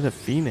 let's fight a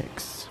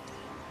phoenix.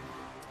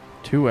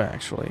 2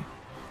 actually.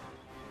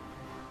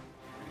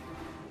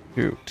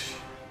 Shoot.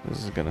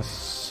 This is gonna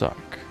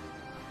suck.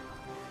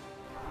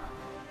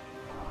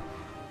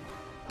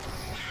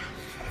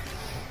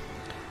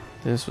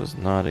 This was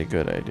not a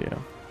good idea.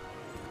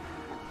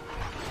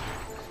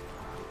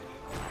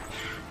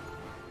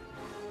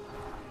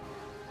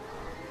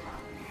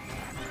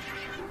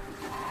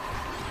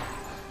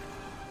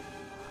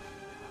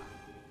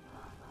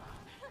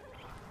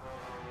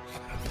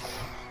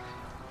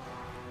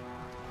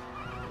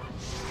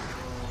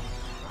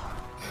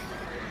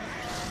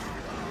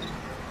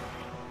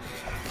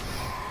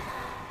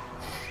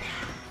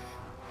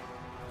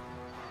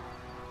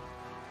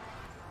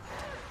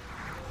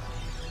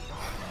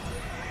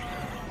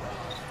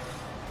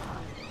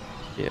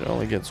 It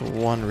only gets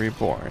 1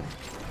 reborn.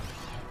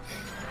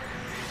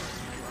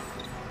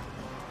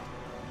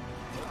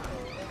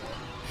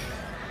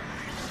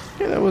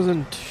 Okay, that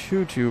wasn't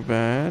too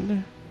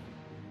bad.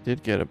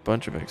 Did get a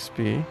bunch of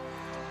XP.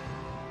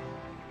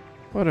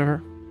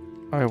 Whatever.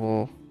 I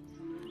will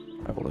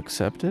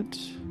accept it.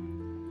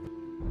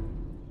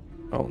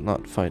 I'll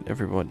not fight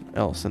everyone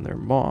else and their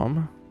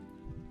mom.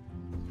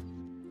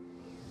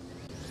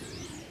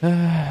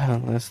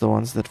 Unless the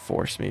ones that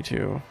force me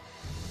to.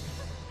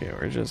 Okay,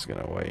 we're just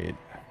gonna wait.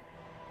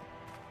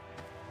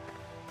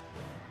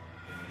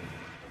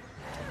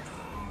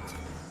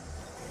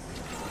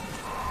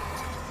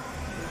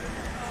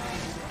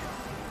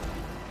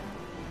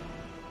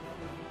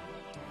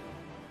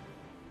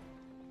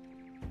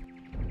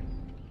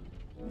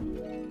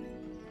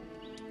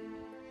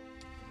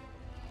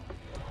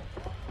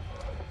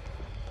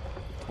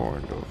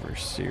 Horned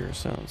Overseer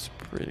sounds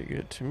pretty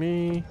good to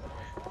me.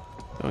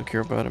 Don't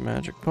care about a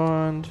magic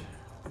pond.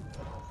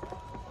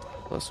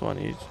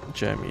 +1 each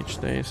gem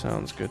each day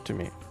sounds good to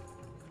me.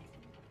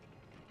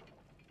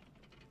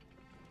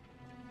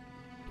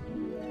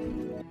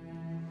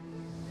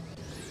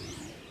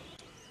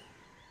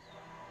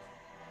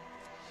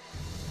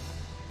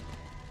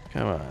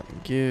 Come on,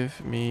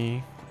 give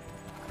me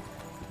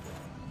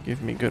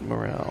good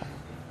morale.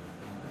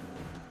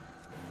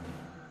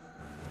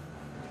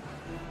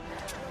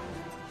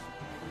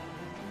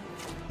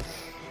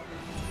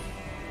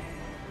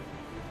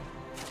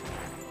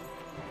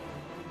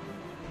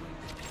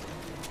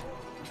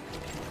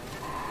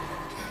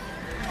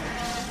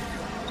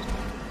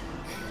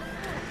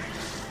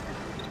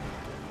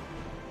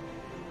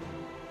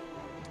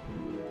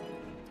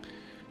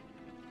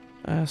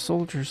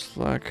 Soldier's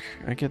luck.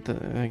 I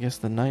guess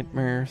the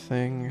nightmare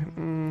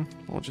thing.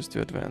 We'll just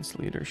do advanced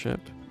leadership.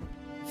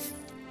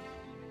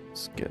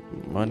 Let's get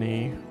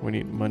money. We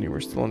need money. We're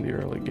still in the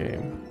early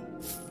game.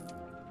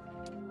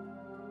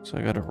 So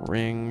I got a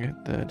ring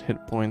that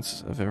hit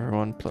points of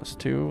everyone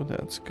 +2.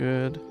 That's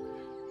good.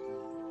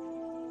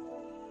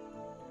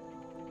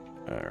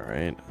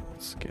 Alright,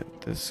 let's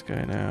get this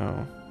guy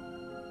now.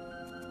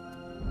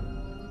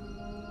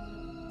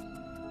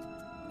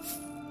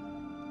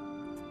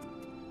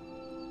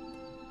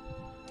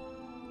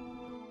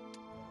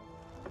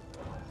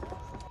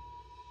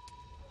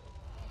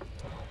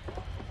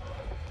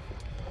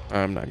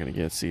 I'm not gonna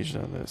get sieged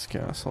on this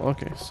castle.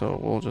 Okay, so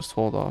we'll just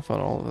hold off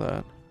on all of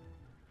that.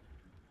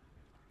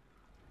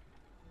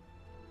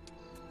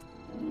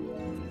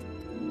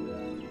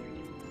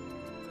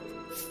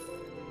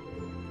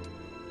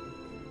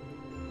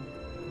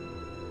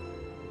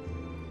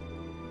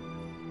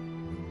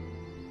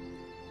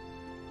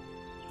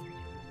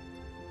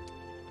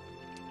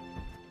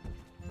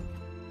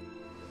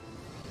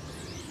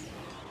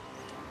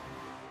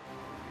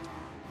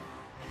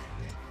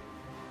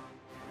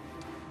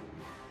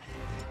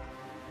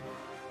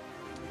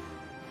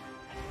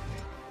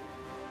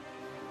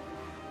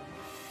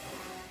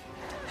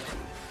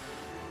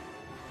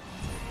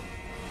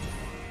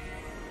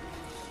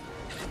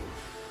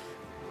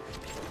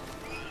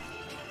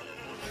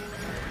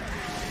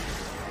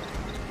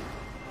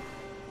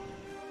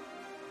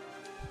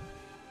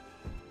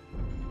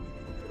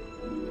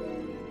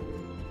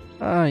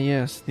 Ah,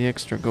 yes, the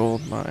extra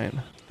gold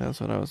mine. That's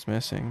what I was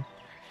missing.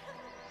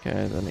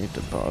 Okay, I don't need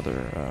to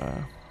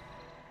bother,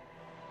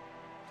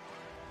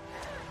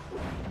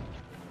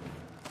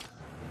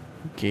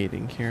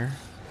 gating here.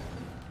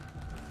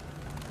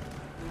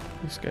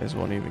 These guys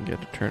won't even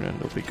get a turn and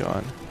they'll be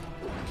gone.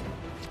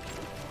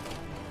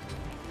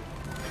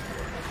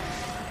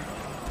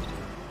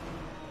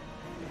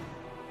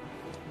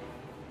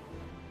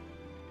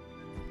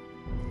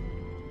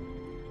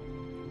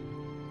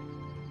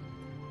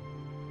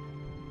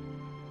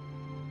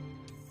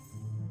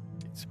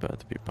 It's about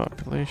to be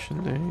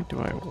population day. Do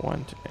I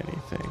want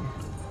anything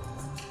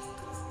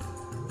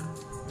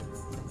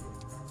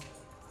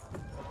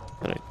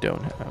that I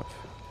don't have?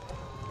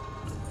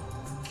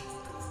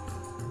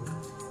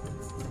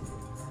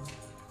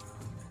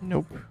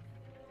 Nope.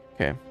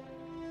 Okay.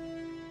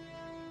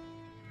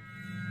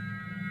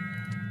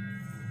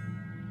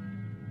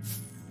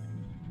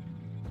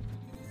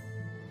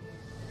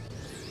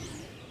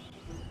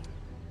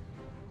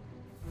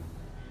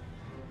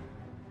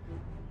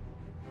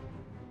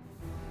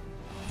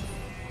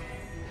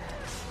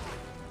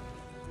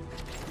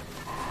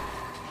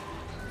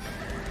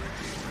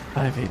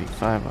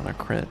 $585 on a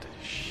crit.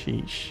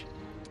 Sheesh.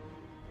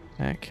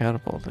 That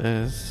catapult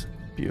is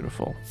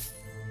beautiful.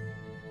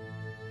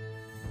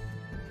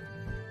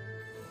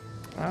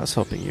 I was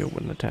hoping you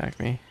wouldn't attack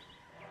me.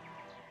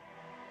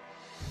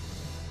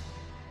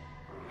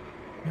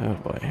 Oh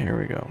boy, here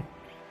we go.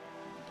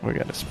 We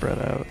gotta spread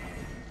out.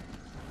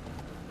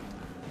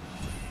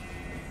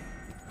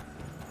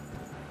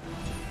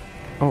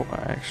 Oh,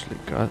 I actually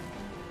got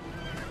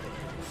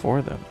 4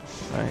 of them.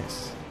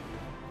 Nice.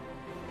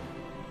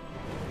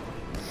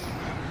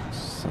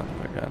 Son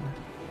of a gun.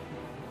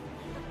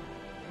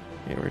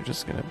 Yeah, we're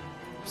just gonna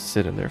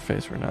sit in their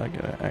face. We're not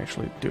gonna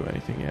actually do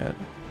anything yet.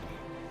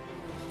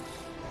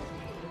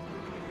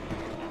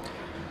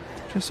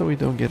 Just so we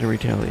don't get a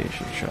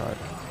retaliation shot.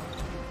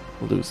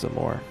 Lose some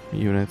more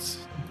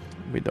units.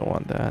 We don't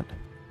want that.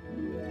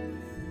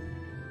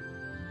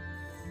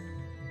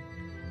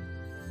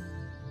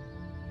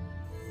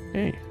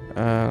 Hey,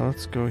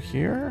 let's go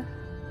here.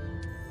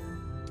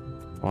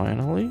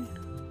 Finally.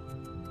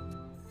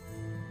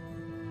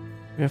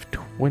 We have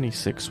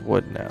 26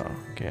 wood now.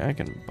 Okay, I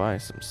can buy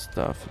some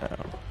stuff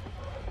now.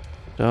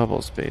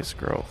 Double space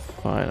growth,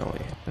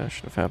 finally. That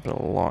should have happened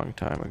a long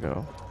time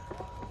ago.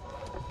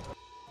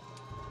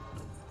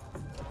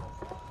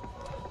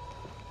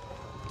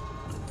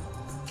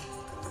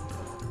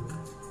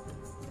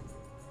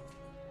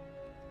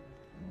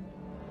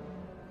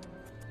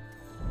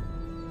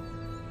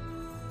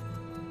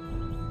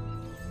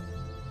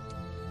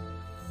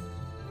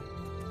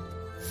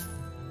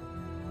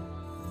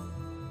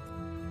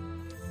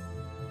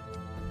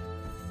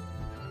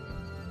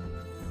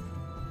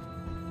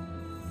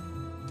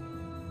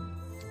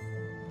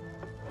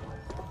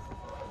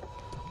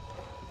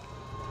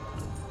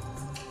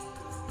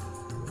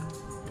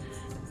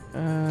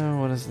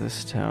 What does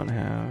this town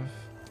have?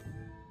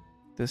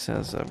 This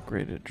has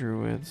upgraded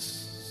druids.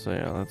 So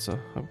yeah, let's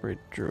upgrade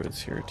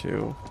druids here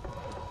too.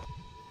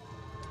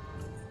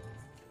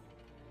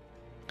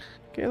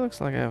 Okay,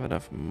 looks like I have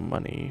enough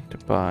money to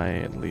buy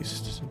at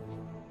least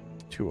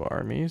 2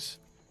 armies.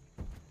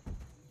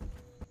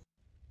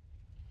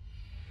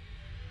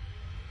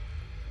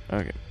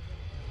 Okay.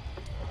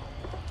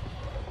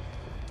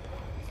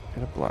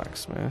 Get a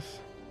blacksmith.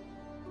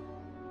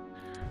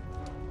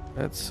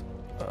 Let's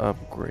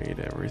upgrade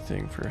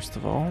everything first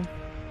of all.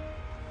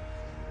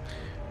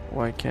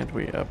 Why can't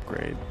we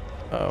upgrade?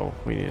 Oh,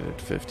 we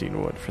needed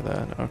 15 wood for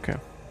that. Okay.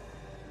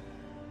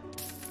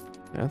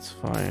 That's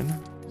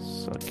fine.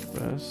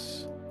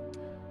 Succubus.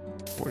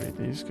 40 of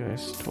these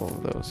guys,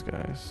 12 of those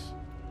guys.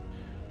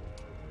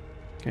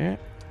 Okay.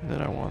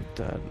 Then I want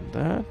that and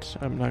that.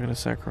 I'm not going to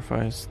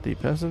sacrifice the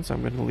peasants.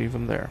 I'm going to leave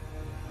them there.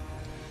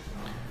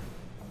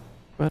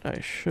 But I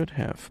should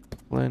have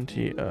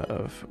plenty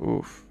of...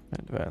 Oof.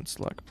 Advanced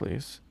luck,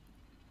 please.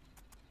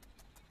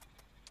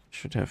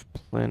 Should have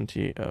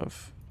plenty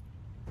of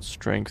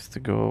strength to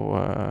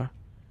go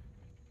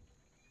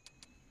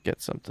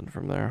get something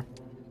from there.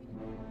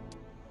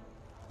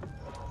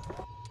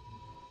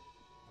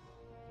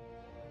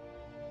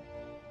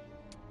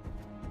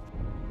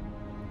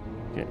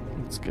 Okay,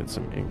 let's get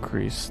some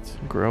increased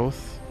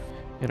growth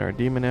in our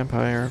demon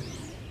empire.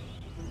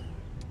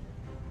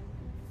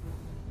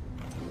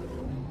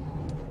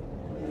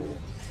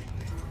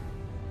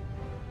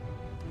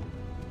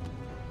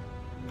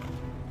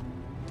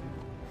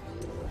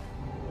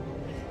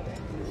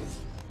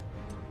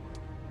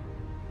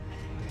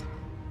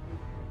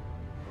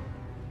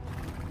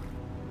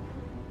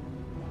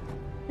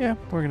 Yeah,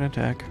 we're gonna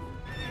attack.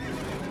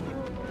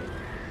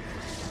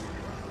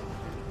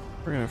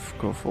 We're gonna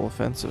go full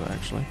offensive,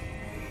 actually.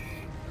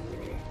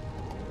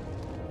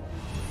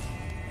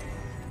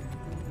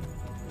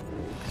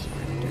 So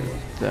we do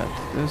that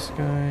to this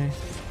guy.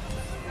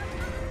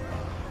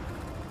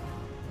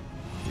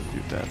 We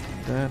do that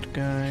to that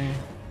guy.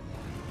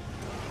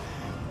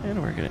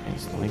 And we're gonna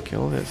instantly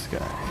kill this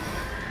guy.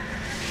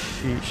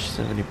 Each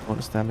 70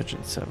 bonus damage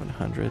and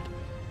 700.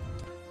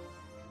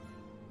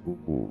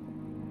 Ooh.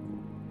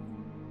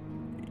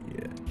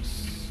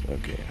 Yes.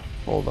 Okay,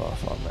 hold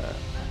off on that.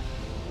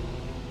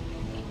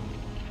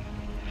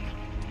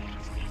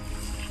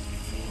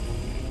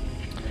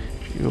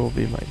 You will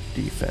be my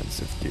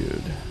defensive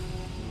dude.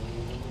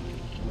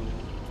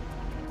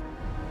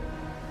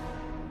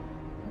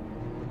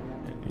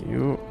 And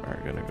you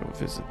are gonna go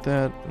visit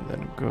that and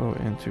then go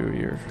into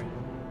your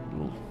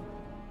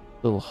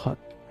little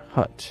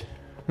hut.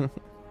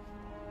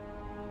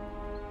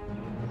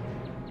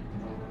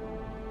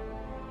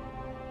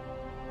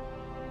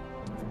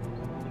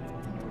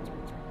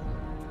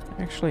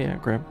 Actually, yeah,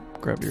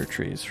 grab your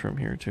trees from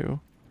here too.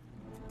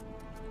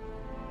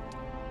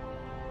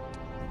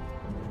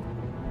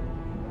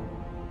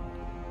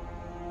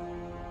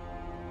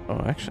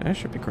 Oh, actually, I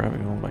should be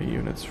grabbing all my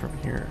units from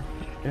here.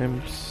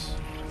 Imps.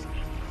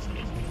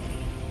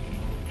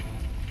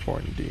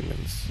 Born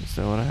demons. Is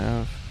that what I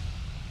have?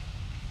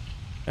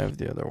 I have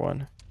the other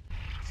one.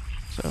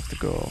 So I have to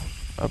go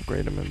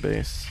upgrade them in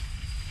base.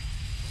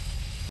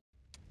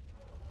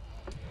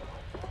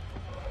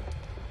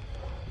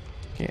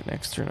 Okay,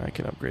 next turn I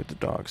can upgrade the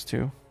dogs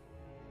too.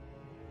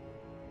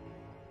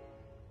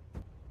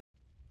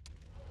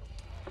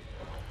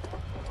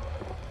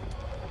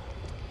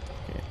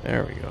 Okay,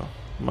 there we go.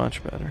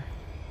 Much better.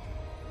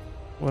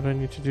 What do I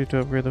need to do to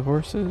upgrade the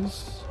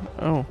horses?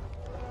 Oh,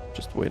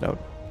 just wait out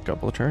a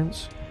couple of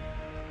turns.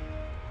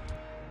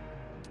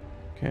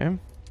 Okay.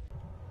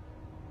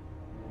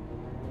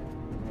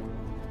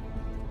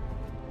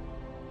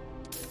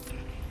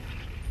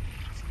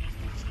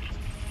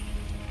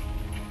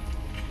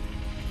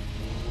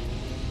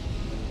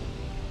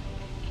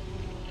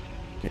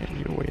 Okay,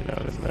 you wait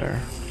out in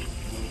there.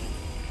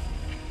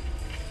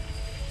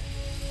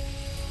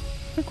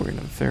 I think we're in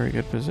a very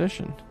good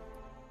position.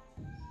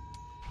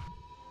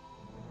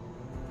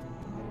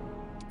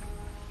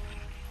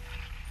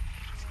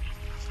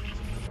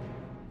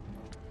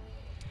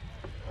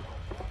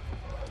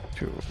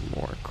 Two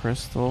more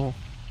crystal.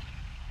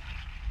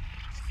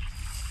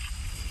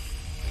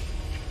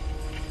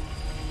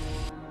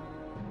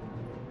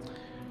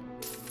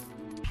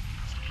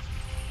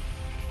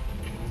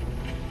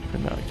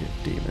 And now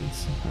get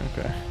demons.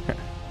 Okay.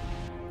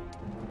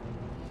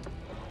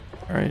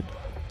 Alright.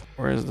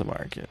 Where's the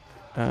market?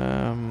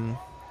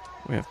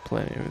 We have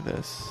plenty of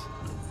this.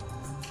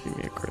 Give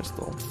me a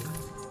crystal.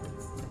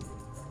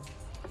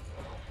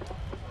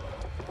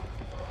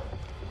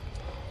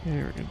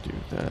 Okay, we're gonna do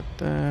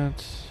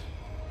that.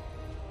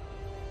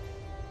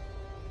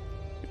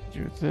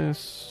 Do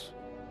this.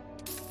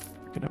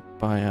 We're gonna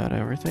buy out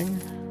everything.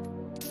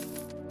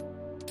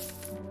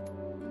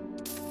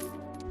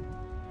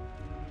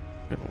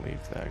 Gonna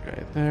leave that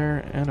guy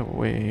there, and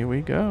away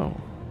we go.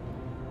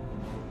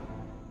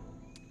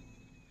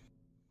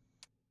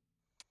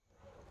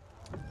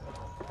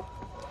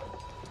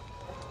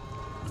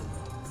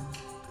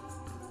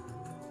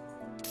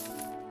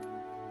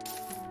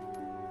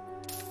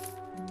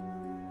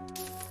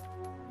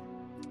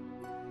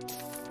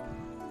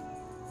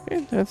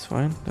 Okay, that's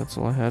fine. That's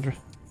all I had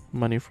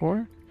money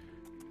for.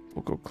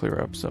 We'll go clear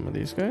up some of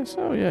these guys.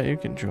 Oh yeah, you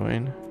can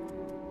join.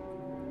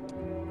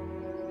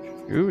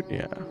 Shoot,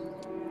 yeah.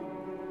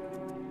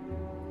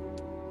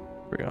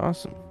 Pretty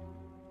awesome.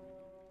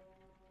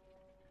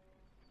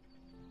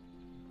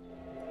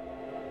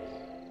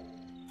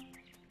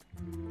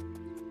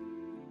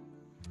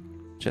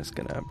 Just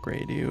gonna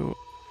upgrade you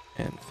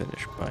and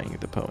finish buying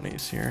the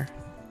ponies here.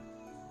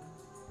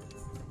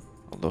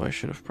 Although I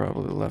should have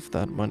probably left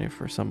that money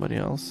for somebody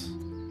else.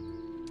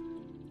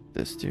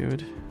 This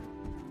dude.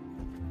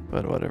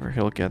 But whatever,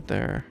 he'll get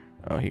there.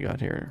 Oh, he got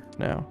here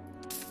now.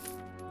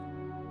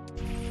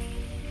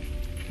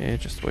 Okay,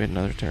 just wait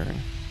another turn.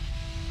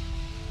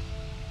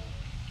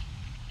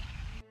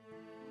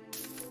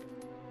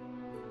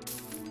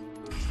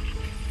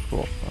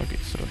 Cool. Okay,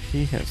 so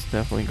he has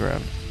definitely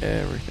grabbed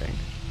everything.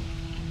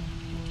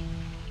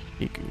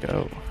 He can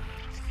go.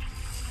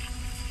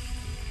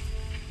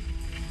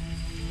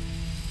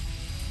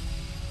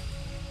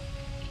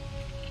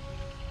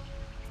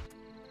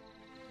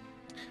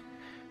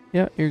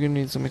 Yeah, you're gonna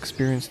need some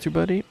experience too,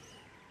 buddy.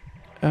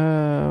 I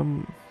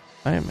am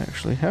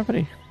actually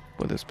happy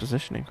with this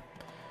positioning.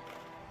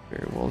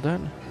 Very well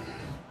done.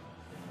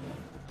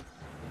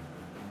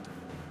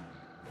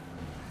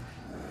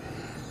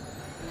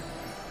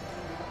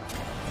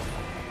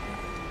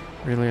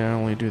 Really, I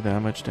only do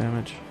that much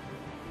damage?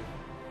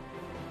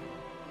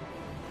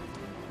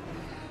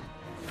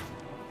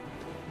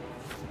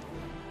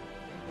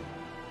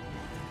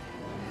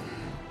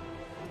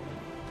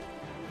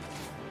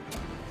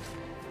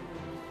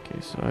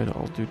 Okay, so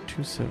I'll do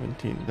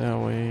 217 that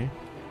way,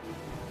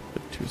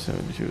 but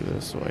 272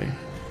 this way.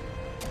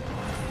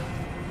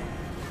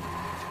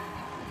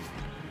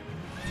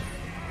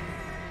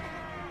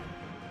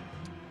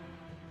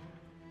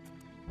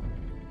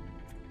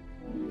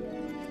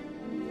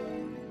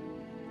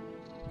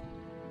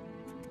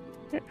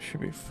 It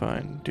should be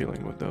fine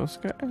dealing with those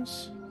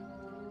guys.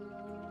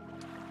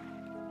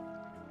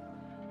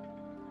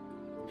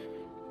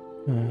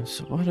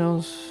 So what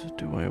else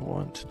do I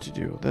want to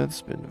do?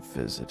 That's been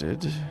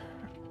visited.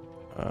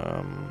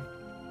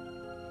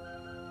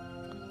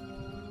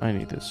 I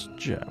need this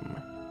gem.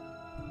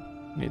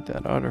 Need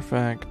that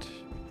artifact.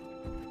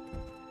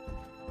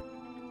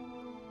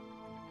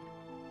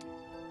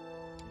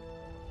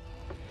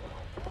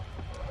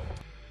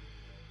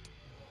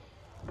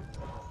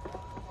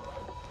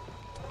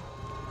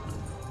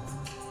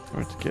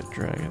 Or to get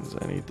dragons,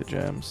 I need the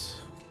gems.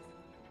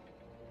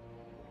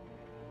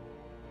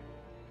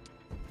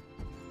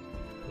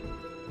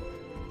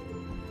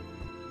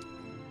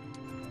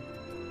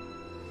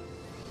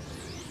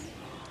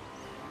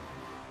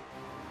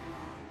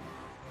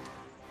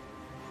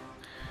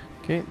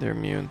 Okay, they're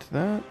immune to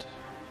that.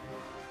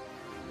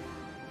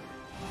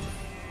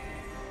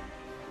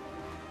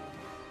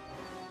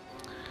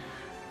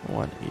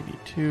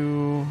 $182,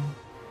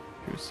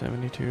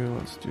 272.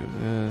 Let's do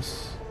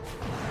this.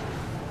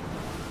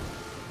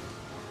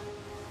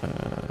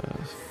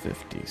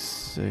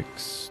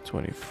 56,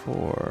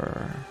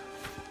 24.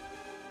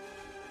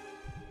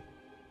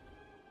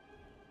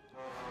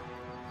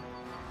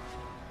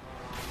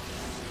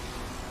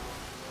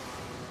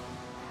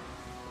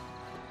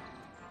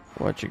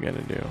 What you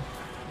gonna do?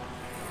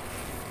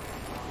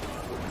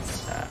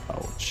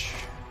 Ouch.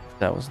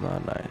 That was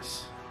not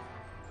nice.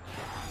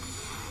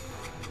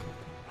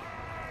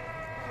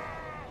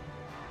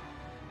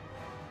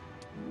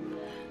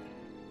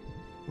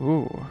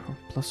 Ooh,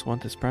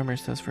 +1 this primary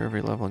stats for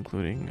every level,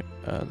 including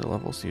the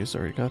levels used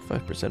already got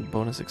 5%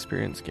 bonus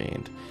experience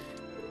gained.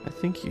 I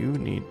think you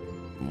need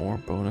more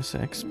bonus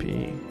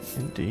XP,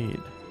 indeed.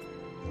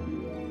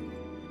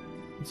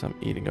 Since I'm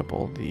eating up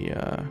all the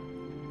I'm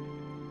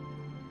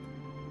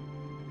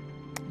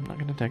not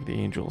gonna attack the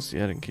angels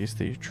yet in case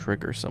they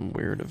trigger some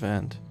weird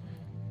event.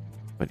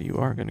 But you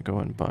are gonna go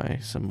and buy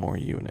some more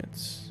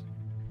units.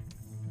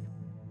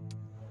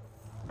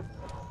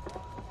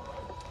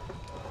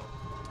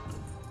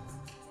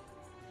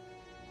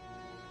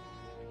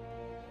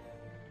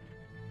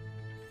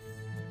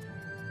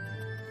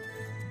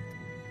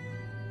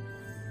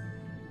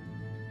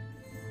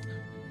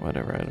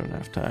 Whatever, I don't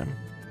have time.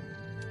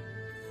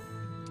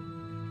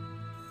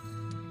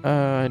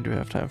 I do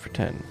have time for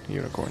 10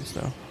 unicorns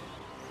though.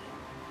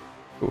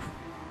 Oof.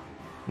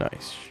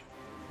 Nice.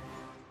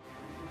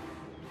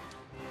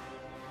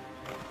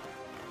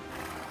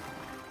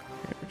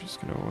 Okay, we're just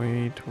gonna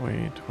wait.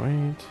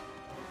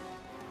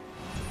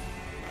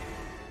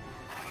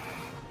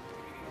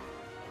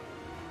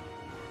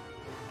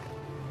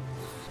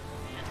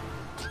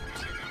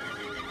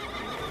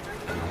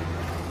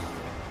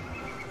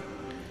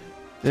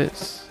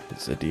 This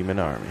is a demon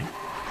army.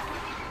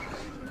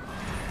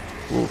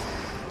 Oof.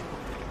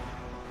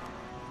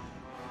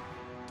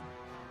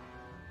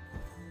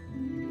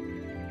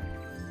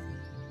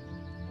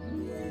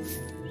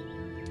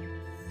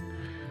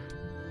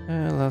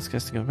 Allows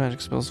casting of magic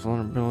spells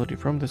vulnerability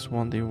from this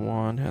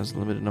 1d1, has a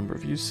limited number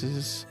of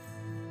uses,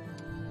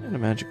 and a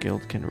magic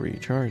guild can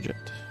recharge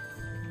it.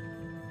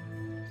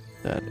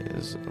 That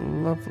is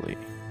lovely.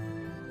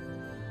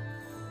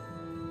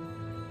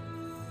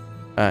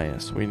 Ah,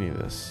 yes, we need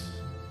this.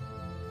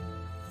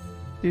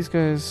 These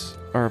guys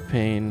are a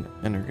pain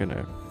and are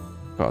gonna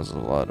cause a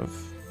lot of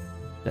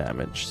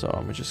damage, so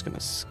I'm just gonna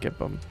skip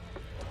them.